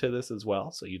mutate into this as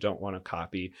well. So you don't want to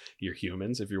copy your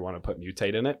humans if you want to put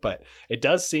mutate in it. But it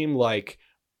does seem like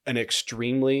an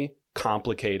extremely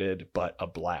complicated but a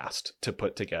blast to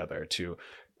put together to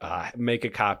make a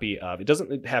copy of. It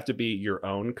doesn't have to be your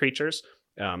own creatures.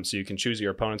 So you can choose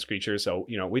your opponent's creatures. So,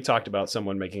 we talked about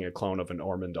someone making a clone of an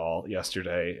Ormondal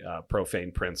yesterday,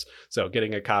 Profane Prince. So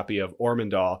getting a copy of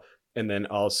Ormondal and then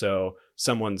also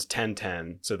someone's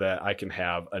 10/10 so that I can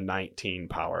have a 19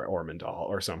 power Ormondal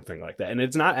or something like that. And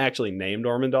it's not actually named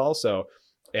Ormondal. So,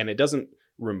 and it doesn't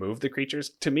remove the creatures.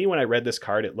 To me, when I read this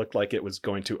card, it looked like it was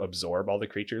going to absorb all the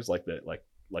creatures like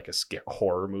a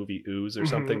horror movie ooze or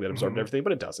something that absorbed everything,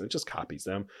 but it doesn't. It just copies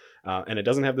them. And it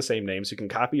doesn't have the same name. So you can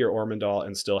copy your Ormondal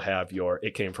and still have your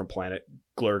It Came from Planet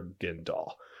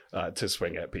Glurgendal to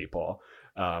swing at people.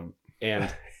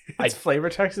 And its flavor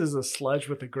text is a sludge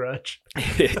with a grudge.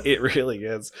 It really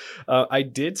is. I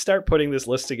did start putting this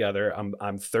list together.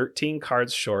 I'm 13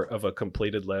 cards short of a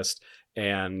completed list.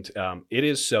 And it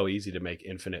is so easy to make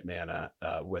infinite mana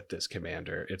with this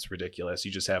commander. It's ridiculous.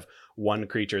 You just have one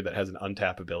creature that has an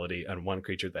untap ability and one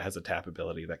creature that has a tap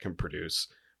ability that can produce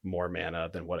more mana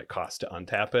than what it costs to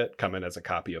untap it, come in as a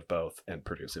copy of both and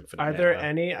produce infinite mana. Are there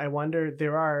any? I wonder,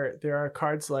 there are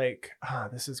cards like,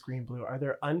 this is green blue. Are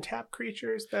there untapped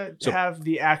creatures that have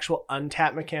the actual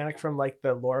untap mechanic from like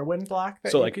the Lorwyn block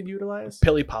that you can utilize?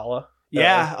 Pilipala.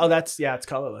 Yeah. It's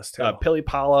colorless too.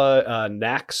 Pilipala,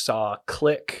 Naxaw,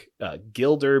 Click,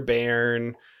 Gilder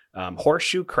Bairn,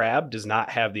 Horseshoe Crab does not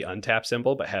have the untap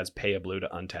symbol, but has pay a blue to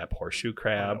untap Horseshoe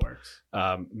Crab.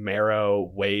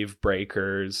 Marrow, Wave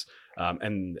Breakers,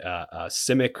 and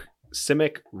Simic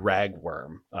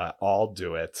Ragworm all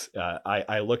do it.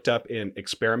 I looked up in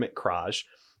Experiment Kraj.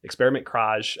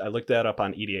 I looked that up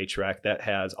on EDH Rec. That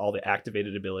has all the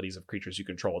activated abilities of creatures you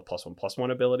control with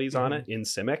 +1/+1 abilities on it in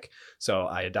Simic. So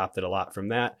I adopted a lot from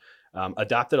that.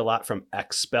 Adopted a lot from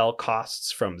X-Spell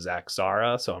costs from Zach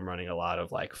Zara. So I'm running a lot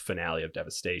of like Finale of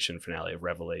Devastation, Finale of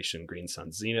Revelation, Green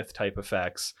Sun Zenith type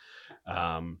effects.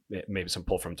 Maybe some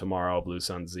pull from Tomorrow, Blue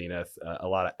Sun Zenith, a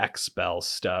lot of X-Spell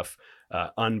stuff.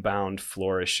 Unbound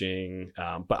Flourishing,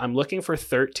 but I'm looking for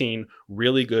 13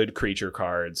 really good creature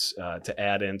cards to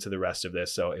add into the rest of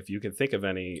this. So if you can think of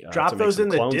any, drop those in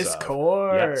the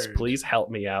Discord. Yes, please help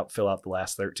me out. Fill out the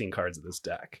last 13 cards of this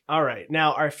deck. All right,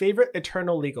 now our favorite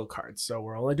Eternal Legal cards. So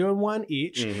we're only doing one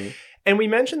each. And we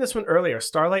mentioned this one earlier,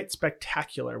 Starlight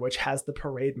Spectacular, which has the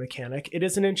parade mechanic. It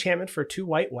is an enchantment for 2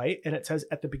 white, and it says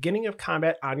at the beginning of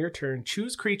combat on your turn,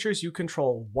 choose creatures you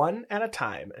control one at a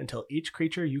time until each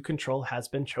creature you control has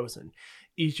been chosen.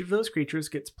 Each of those creatures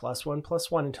gets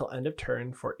 +1/+1 until end of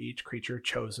turn for each creature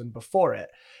chosen before it.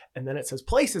 And then it says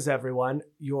places everyone.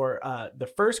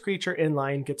 The first creature in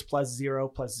line gets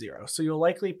 +0/+0. So you'll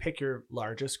likely pick your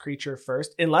largest creature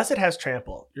first, unless it has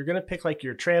trample. You're going to pick like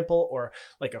your trample or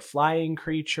like a flying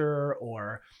creature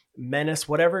or menace,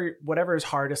 whatever is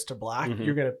hardest to block.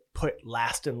 You're going to put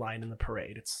last in line in the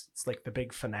parade. It's like the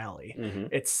big finale.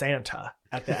 It's Santa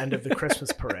at the end of the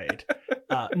Christmas parade.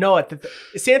 No,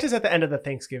 Santa's at the end of the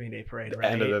Thanksgiving Day parade,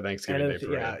 right? End of the Thanksgiving Day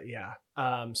parade. Yeah.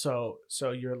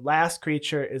 So your last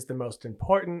creature is the most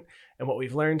important, and what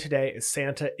we've learned today is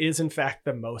Santa is in fact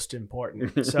the most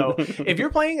important. So if you're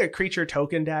playing a creature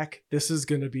token deck, this is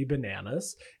going to be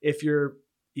bananas. If you're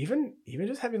even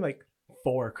just having like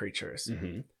 4 creatures,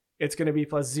 it's going to be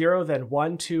 +0, then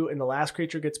 1, 2, and the last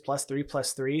creature gets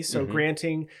 +3/+3. So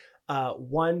granting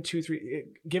 1, 2, 3,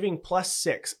 giving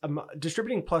 +6,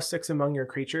 distributing +6 among your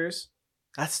creatures.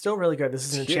 That's still really good. This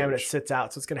is an enchantment that sits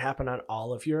out, so it's going to happen on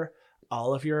all of your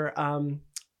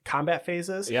combat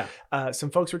phases. Yeah.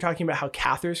 Some folks were talking about how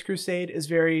Cathar's Crusade is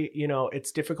very,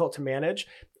 it's difficult to manage.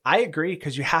 I agree,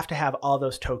 because you have to have all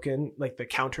those token, like the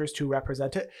counters to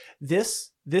represent it.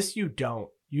 This you don't.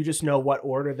 You just know what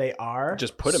order they are.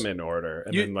 Just put them in order.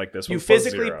 And then like this one, you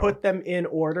physically put them in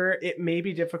order. It may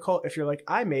be difficult if you're like,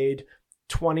 I made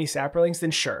 20 Saprolings,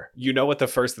 then sure. You know what the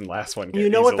first and last one get. You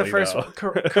know what the first one,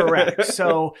 correct.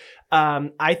 So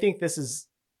I think this is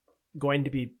going to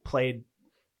be played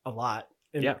a lot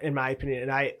in my opinion.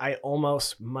 And I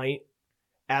almost might,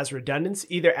 as redundancy,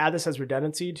 either add this as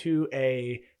redundancy to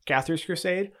a Cathar's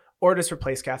Crusade or just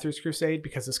replace Cathar's Crusade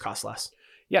because this costs less.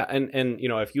 Yeah, and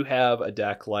if you have a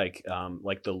deck like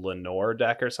the Lenore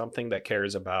deck or something that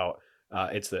cares about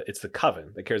it's the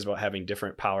Coven that cares about having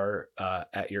different power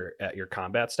at your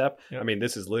combat step. Yep. I mean,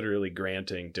 this is literally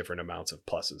granting different amounts of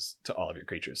pluses to all of your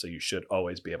creatures, so you should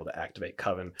always be able to activate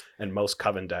Coven, and most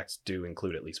Coven decks do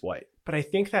include at least white. But I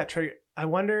think that trigger. I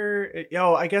wonder.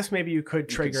 I guess maybe you could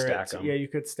trigger stack it. them. Yeah, you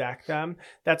could stack them.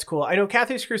 That's cool. I know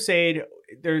Cathay's Crusade.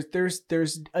 There's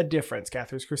a difference.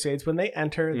 Cathay's Crusades when they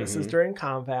enter. This is during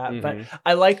combat, but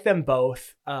I like them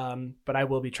both. But I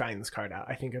will be trying this card out.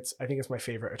 I think it's my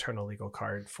favorite Eternal Legal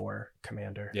card for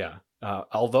Commander. Yeah.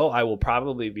 Although I will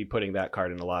probably be putting that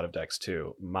card in a lot of decks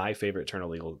too. My favorite Eternal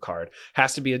Legal card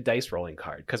has to be a dice rolling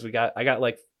card because I got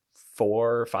like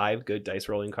 4 or 5 good dice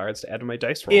rolling cards to add to my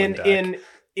dice rolling deck.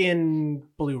 In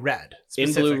blue red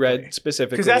in blue red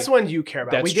specifically, because that's the one you care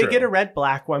about. That's we did true. Get a red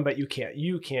black one, but you can't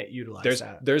utilize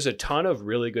that. There's a ton of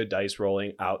really good dice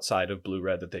rolling outside of blue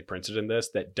red that they printed in this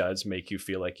that does make you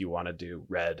feel like you want to do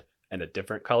red and a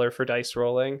different color for dice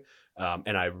rolling.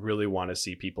 And I really want to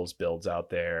see people's builds out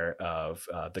there of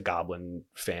the Goblin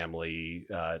family,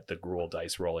 the Gruul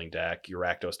dice rolling deck, your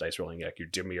Rakdos dice rolling deck, your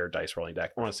Dimir dice rolling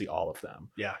deck. I want to see all of them.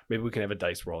 Yeah, maybe we can have a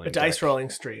dice rolling dice rolling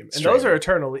stream. And those are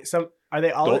eternal. Are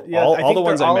they all? All the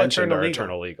ones I mentioned are legal.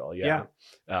 Eternal Legal. Yeah.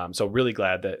 So really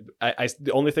glad that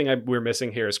the only thing we're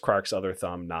missing here is Krark's Other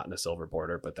Thumb, not in a silver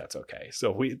border, but that's okay.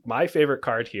 So my favorite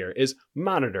card here is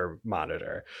Monitor,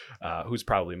 who's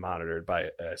probably monitored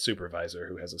by a supervisor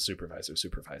who has a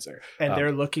supervisor. And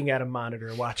they're looking at a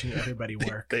monitor, watching everybody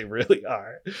work. They really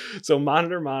are. So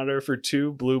Monitor for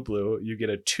 2 blue. You get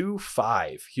a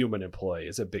 2/5 human employee.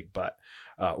 It's a big butt.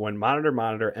 When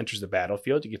Monitor enters the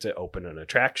battlefield, you get to open an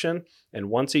attraction,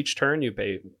 and once each turn, you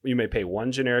may pay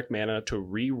 1 generic mana to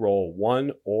re-roll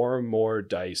 1 or more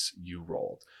dice you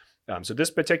rolled. So this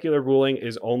particular ruling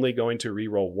is only going to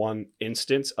re-roll 1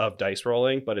 instance of dice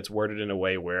rolling, but it's worded in a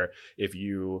way where if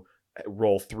you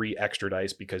roll 3 extra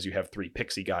dice because you have 3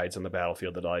 pixie guides on the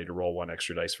battlefield that allow you to roll 1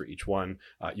 extra dice for each one,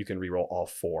 you can re-roll all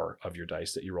 4 of your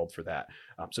dice that you rolled for that.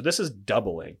 So this is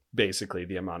doubling basically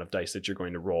the amount of dice that you're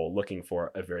going to roll looking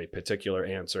for a very particular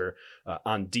answer.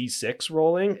 On D6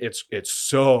 rolling, it's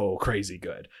so crazy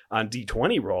good. On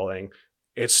D20 rolling,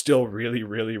 it's still really,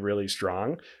 really, really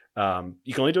strong.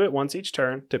 You can only do it once each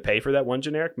turn to pay for that 1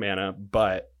 generic mana,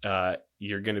 but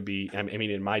you're going to be, I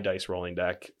mean, in my dice rolling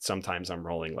deck, sometimes I'm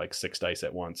rolling like 6 dice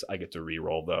at once. I get to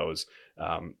re-roll those.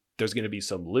 There's going to be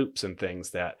some loops and things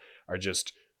that are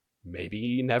just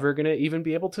maybe never going to even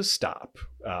be able to stop.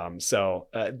 So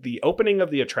the opening of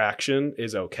the attraction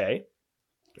is okay.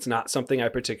 It's not something I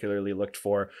particularly looked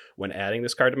for when adding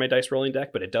this card to my dice rolling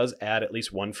deck, but it does add at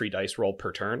least 1 free dice roll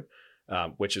per turn,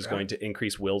 which is going to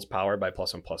increase Will's power by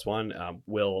 +1/+1.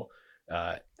 Will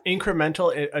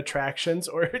incremental attractions,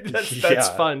 or that's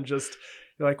fun. Just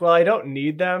you're like, well, I don't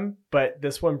need them, but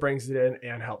this one brings it in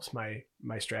and helps my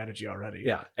strategy already.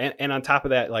 Yeah, and on top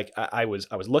of that, like I was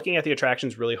looking at the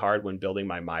attractions really hard when building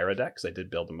my Myra deck, because I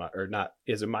did build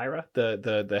is it Myra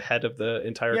the head of the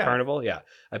entire carnival? Yeah,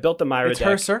 I built the Myra deck. It's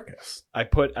her circus. I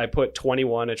put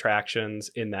 21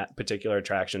 attractions in that particular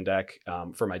attraction deck.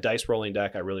 For my dice rolling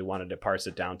deck, I really wanted to parse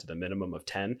it down to the minimum of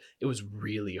 10. It was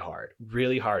really hard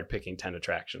picking 10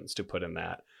 attractions to put in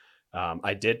that.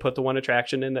 I did put the 1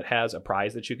 attraction in that has a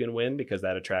prize that you can win because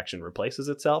that attraction replaces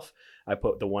itself. I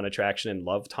put the 1 attraction in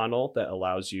Love Tunnel that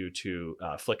allows you to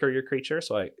flicker your creature.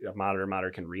 So a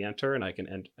monitor can re-enter and I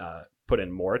can put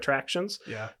in more attractions.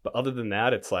 Yeah. But other than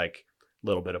that, it's like a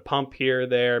little bit of pump here or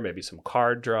there, maybe some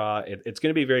card draw. It's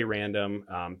going to be very random.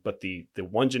 But the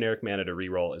 1 generic mana to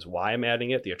reroll is why I'm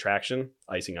adding it. The attraction,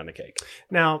 icing on the cake.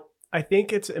 Now, I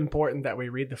think it's important that we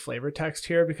read the flavor text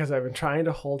here because I've been trying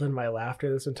to hold in my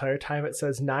laughter this entire time. It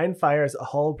says 9 fires, a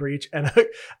hull breach, and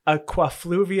a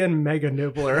Quafluvian mega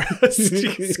nibbler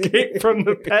escape from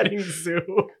the petting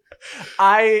zoo.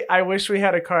 I wish we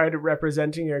had a card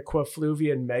representing a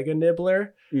Quafluvian mega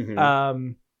nibbler,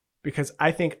 because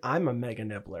I think I'm a mega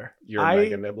nibbler. You're a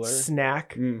mega nibbler?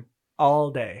 Snack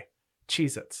all day.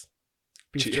 Cheez-Its.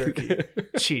 Beef jerky.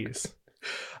 Cheese.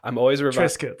 I'm always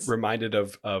reminded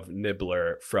of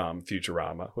Nibbler from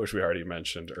Futurama, which we already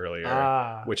mentioned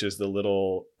earlier, which is the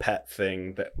little pet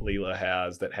thing that Leela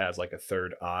has that has like a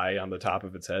third eye on the top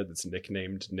of its head that's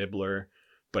nicknamed Nibbler,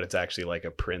 but it's actually like a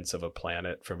prince of a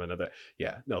planet from another.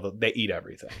 Yeah, no, they eat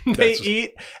everything.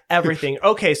 Eat everything.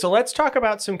 Okay, so let's talk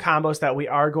about some combos that we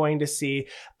are going to see.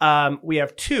 We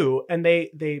have 2, and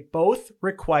they both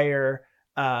require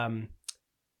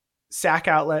sack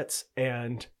outlets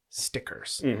and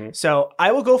stickers. So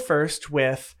I will go first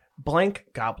with Blank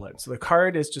Goblin. So the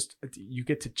card is just, you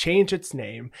get to change its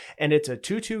name, and it's a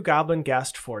 2/2 Goblin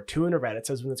Guest for 2 and a red. It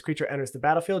says when this creature enters the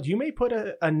battlefield, you may put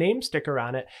a name sticker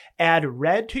on it. Add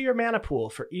red to your mana pool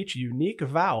for each unique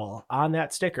vowel on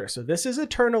that sticker. So this is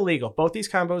eternal legal. Both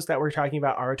these combos that we're talking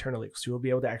about are eternal legal, so you'll be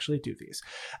able to actually do these.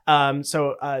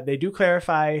 They do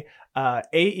clarify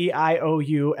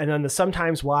A-E-I-O-U, and then the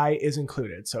sometimes Y is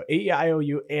included. So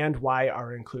A-E-I-O-U and Y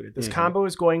are included. This combo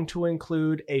is going to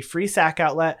include a free sack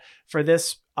outlet. For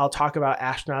this, I'll talk about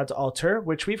Ashnod's Altar,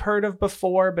 which we've heard of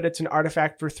before, but it's an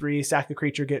artifact for 3. Sack a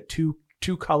creature, get 2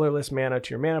 colorless mana to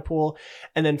your mana pool.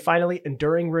 And then finally,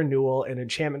 Enduring Renewal, an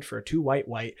enchantment for 2 white.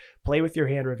 Play with your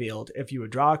hand revealed. If you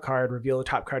would draw a card, reveal the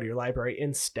top card of your library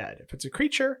instead. If it's a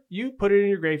creature, you put it in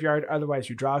your graveyard. Otherwise,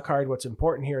 you draw a card. What's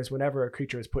important here is whenever a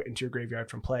creature is put into your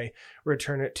graveyard from play,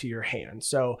 return it to your hand.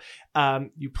 So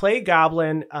you play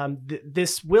Goblin.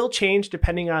 This will change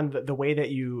depending on the way that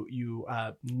you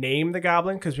name the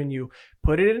Goblin, because when you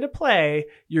put it into play,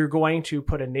 you're going to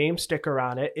put a name sticker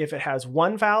on it. If it has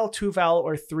 1 vowel, 2 vowel,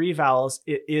 or 3 vowels,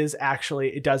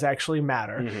 it does actually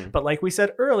matter. But like we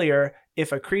said earlier,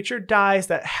 if a creature dies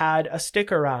that had a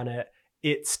sticker on it,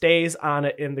 it stays on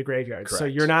it in the graveyard. Correct. So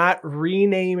you're not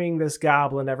renaming this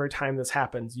Goblin every time this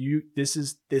happens. This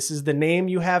is the name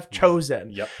you have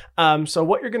chosen. Yep. So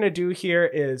what you're going to do here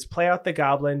is play out the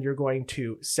Goblin. You're going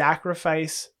to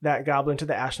sacrifice that Goblin to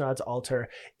the Ashnod's Altar.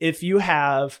 If you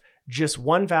have just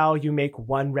 1 vowel, you make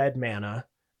 1 red mana.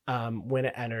 When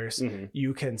it enters,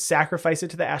 you can sacrifice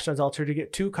it to the Ashnod's Altar to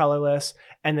get 2 colorless,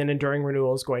 and then Enduring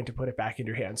Renewal is going to put it back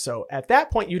into your hand. So at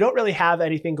that point, you don't really have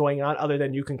anything going on other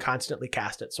than you can constantly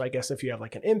cast it. So I guess if you have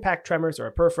like an Impact Tremors or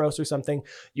a Purphoros or something,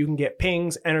 you can get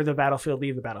pings, enter the battlefield,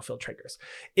 leave the battlefield triggers.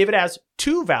 If it has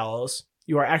 2 vowels,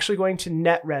 you are actually going to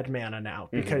net red mana now,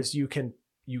 because you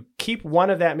keep 1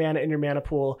 of that mana in your mana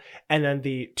pool, and then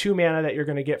the 2 mana that you're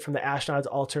going to get from the Ashnod's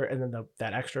Altar and then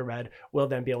that extra red will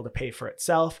then be able to pay for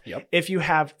itself. Yep. If you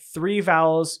have 3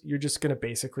 vowels, you're just going to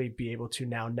basically be able to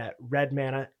now net red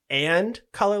mana and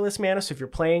colorless mana. So if you're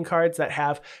playing cards that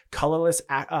have colorless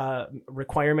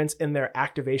requirements in their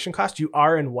activation cost, you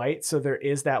are in white, so there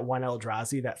is that 1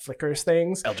 Eldrazi that flickers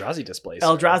things. Eldrazi Displacer.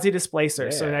 Eldrazi Displacer.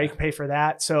 Yeah. So now you can pay for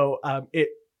that. So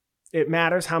it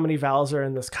matters how many vowels are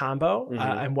in this combo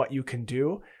and what you can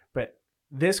do. But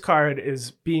this card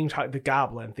is being the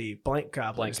Goblin, the Blank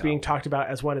Goblin, is being talked about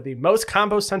as one of the most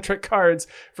combo-centric cards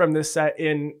from this set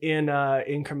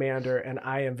in Commander. And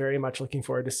I am very much looking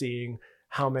forward to seeing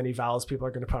how many vowels people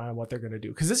are going to put on and what they're going to do.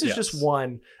 Because this is just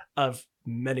one of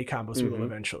many combos we will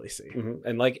eventually see.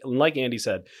 And like Andy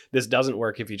said, this doesn't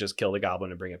work if you just kill the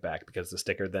Goblin and bring it back, because the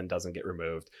sticker then doesn't get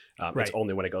removed. It's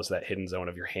only when it goes to that hidden zone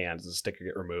of your hand does the sticker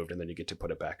get removed, and then you get to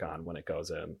put it back on when it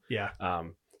goes in. Yeah.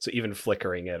 So even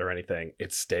flickering it or anything,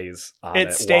 it stays on.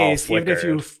 It stays even if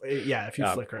you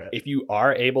flicker it. If you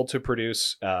are able to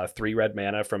produce 3 red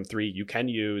mana from 3, you can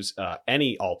use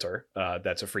any altar.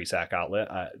 That's a free sack outlet.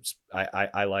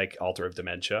 I like Altar of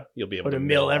Dementia. You'll be able to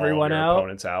mill everyone out,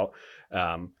 opponents out.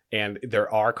 And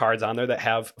there are cards on there that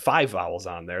have 5 vowels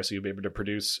on there, so you'll be able to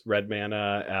produce red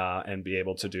mana and be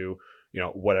able to do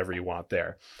whatever you want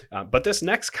there. But this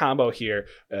next combo here,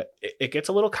 it gets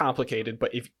a little complicated.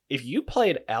 But if you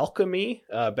played Alchemy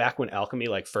back when Alchemy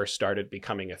first started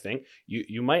becoming a thing,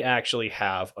 you might actually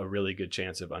have a really good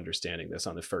chance of understanding this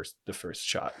on the first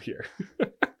shot here.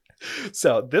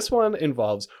 So this one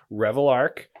involves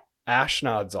Revelark,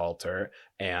 Ashnod's Altar,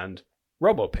 and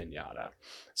Robo Pinata.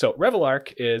 So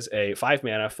Revelark is a 5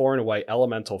 mana, 4 and a white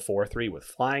elemental 4/3 with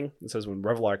flying. It says when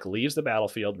Revelark leaves the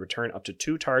battlefield, return up to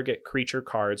 2 target creature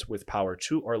cards with power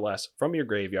 2 or less from your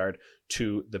graveyard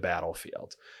to the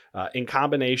battlefield. In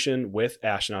combination with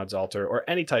Ashnod's Altar or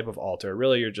any type of altar,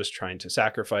 really you're just trying to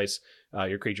sacrifice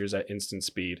your creatures at instant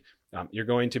speed. You're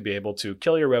going to be able to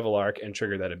kill your Revelark and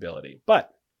trigger that ability.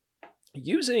 But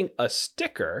using a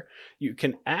sticker, you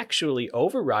can actually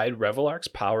override Revelark's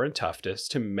power and toughness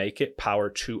to make it power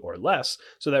 2 or less,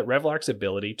 so that Revelark's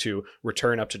ability to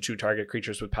return up to 2 target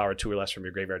creatures with power 2 or less from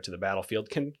your graveyard to the battlefield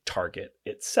can target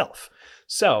itself.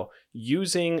 So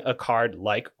using a card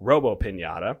like Robo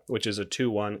Pinata, which is a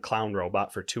 2/1 clown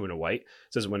robot for 2 and a white,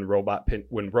 says when Robo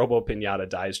Pinata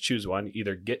dies, choose one,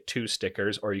 either get 2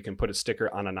 stickers or you can put a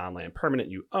sticker on a non-land permanent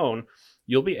you own.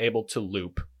 You'll be able to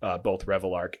loop both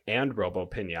Revelark and Robo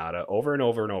Pinata over and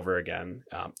over and over again.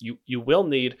 You will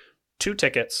need 2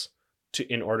 tickets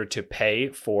in order to pay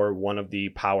for one of the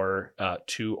power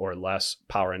 2 or less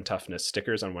power and toughness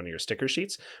stickers on one of your sticker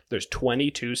sheets. There's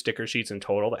 22 sticker sheets in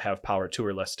total that have power 2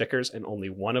 or less stickers, and only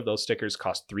one of those stickers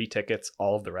costs 3 tickets.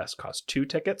 All of the rest cost 2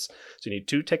 tickets. So you need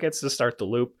 2 tickets to start the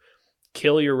loop.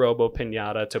 Kill your Robo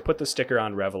Pinata to put the sticker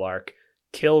on Revelark.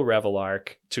 kill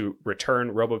Revelark to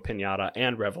return Robo Pinata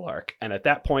and Revelark. And at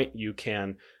that point, you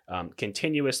can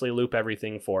continuously loop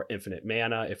everything for infinite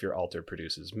mana if your altar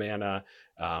produces mana,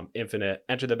 infinite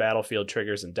enter the battlefield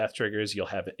triggers and death triggers. You'll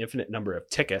have an infinite number of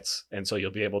tickets, and so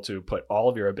you'll be able to put all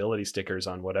of your ability stickers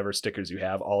on whatever stickers you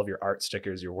have, all of your art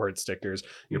stickers, your word stickers,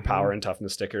 your power and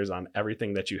toughness stickers on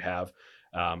everything that you have,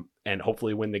 and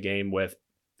hopefully win the game with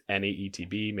any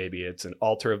ETB. Maybe it's an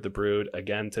Altar of the Brood,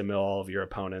 again, to mill all of your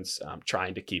opponents,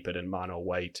 trying to keep it in mono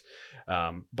white.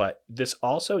 But this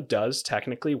also does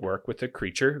technically work with the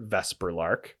creature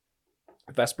Vesperlark.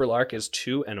 Vesperlark is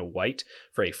 2 and a white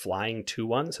for a flying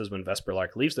 2/1. It says when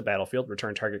Vesperlark leaves the battlefield,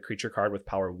 return target creature card with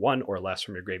power 1 or less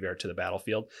from your graveyard to the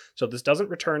battlefield. So this doesn't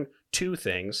return 2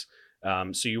 things.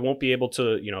 So you won't be able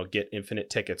to, get infinite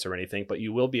tickets or anything, but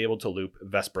you will be able to loop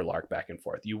Vesperlark back and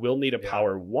forth. You will need a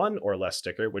power 1 or less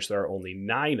sticker, which there are only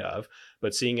 9 of,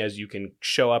 but seeing as you can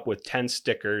show up with 10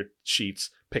 sticker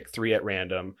sheets, pick 3 at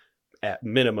random, at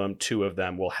minimum 2 of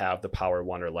them will have the power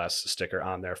 1 or less sticker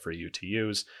on there for you to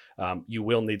use. You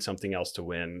will need something else to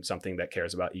win, something that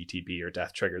cares about ETB or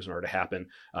death triggers in order to happen.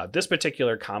 This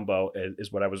particular combo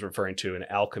is what I was referring to in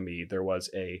Alchemy. There was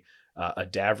a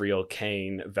Davriel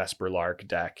Kane Vesperlark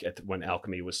deck when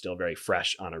Alchemy was still very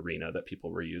fresh on Arena that people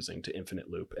were using to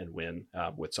infinite loop and win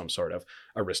with some sort of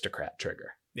aristocrat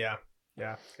trigger. Yeah.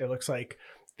 It looks like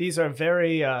these are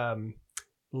very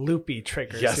loopy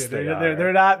triggers. Yes,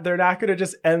 they're not going to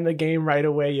just end the game right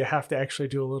away. You have to actually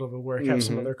do a little bit of work, have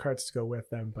some other cards to go with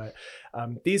them. But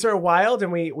these are wild,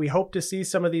 and we hope to see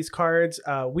some of these cards.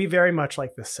 We very much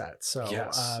like this set. So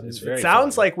it's very it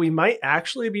sounds fun. like we might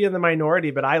actually be in the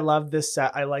minority, but I love this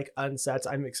set. I like unsets.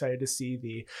 I'm excited to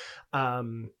see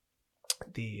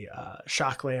the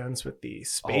shock lands with the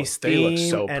space theme, look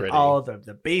so and pretty. all of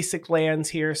the basic lands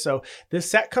here. So this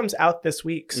set comes out this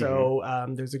week. So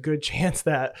there's a good chance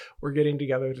that we're getting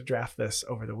together to draft this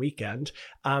over the weekend.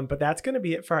 But that's going to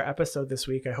be it for our episode this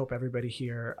week. I hope everybody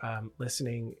here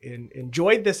listening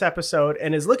enjoyed this episode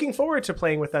and is looking forward to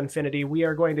playing with Unfinity. We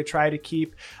are going to try to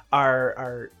keep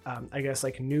our I guess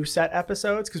like new set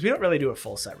episodes, because we don't really do a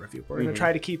full set review. But we're going to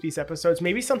try to keep these episodes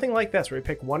maybe something like this, where we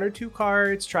pick 1 or 2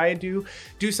 cards, try and do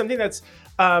something that's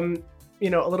a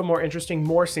little more interesting,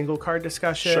 more single card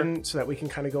discussion, so that we can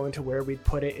kind of go into where we'd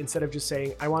put it, instead of just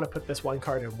saying I want to put this one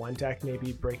card in one deck.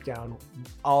 Maybe break down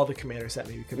all the commanders that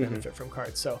maybe could benefit from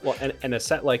cards. So and a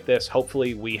set like this,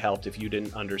 hopefully we helped. If you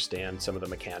didn't understand some of the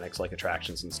mechanics like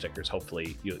attractions and stickers,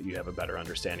 hopefully you have a better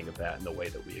understanding of that in the way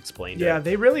that we explained it. Yeah,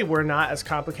 they really were not as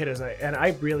complicated as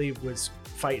I really was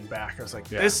fighting back. I was like,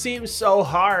 this seems so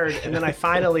hard, and then I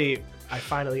finally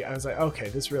was like, okay,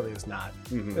 this really is not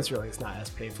as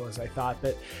painful as I thought.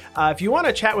 But if you want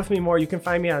to chat with me more, you can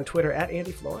find me on Twitter at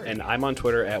Andy Florin. And I'm on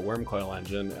Twitter at Wormcoil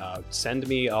Engine. Send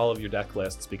me all of your deck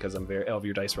lists, because all of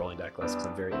your dice rolling deck lists, because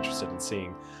I'm very interested in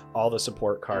seeing all the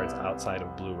support cards outside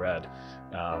of blue red.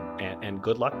 And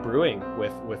good luck brewing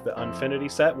with the Unfinity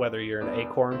set, whether you're an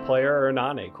Acorn player or a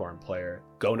non-Acorn player.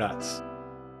 Go nuts.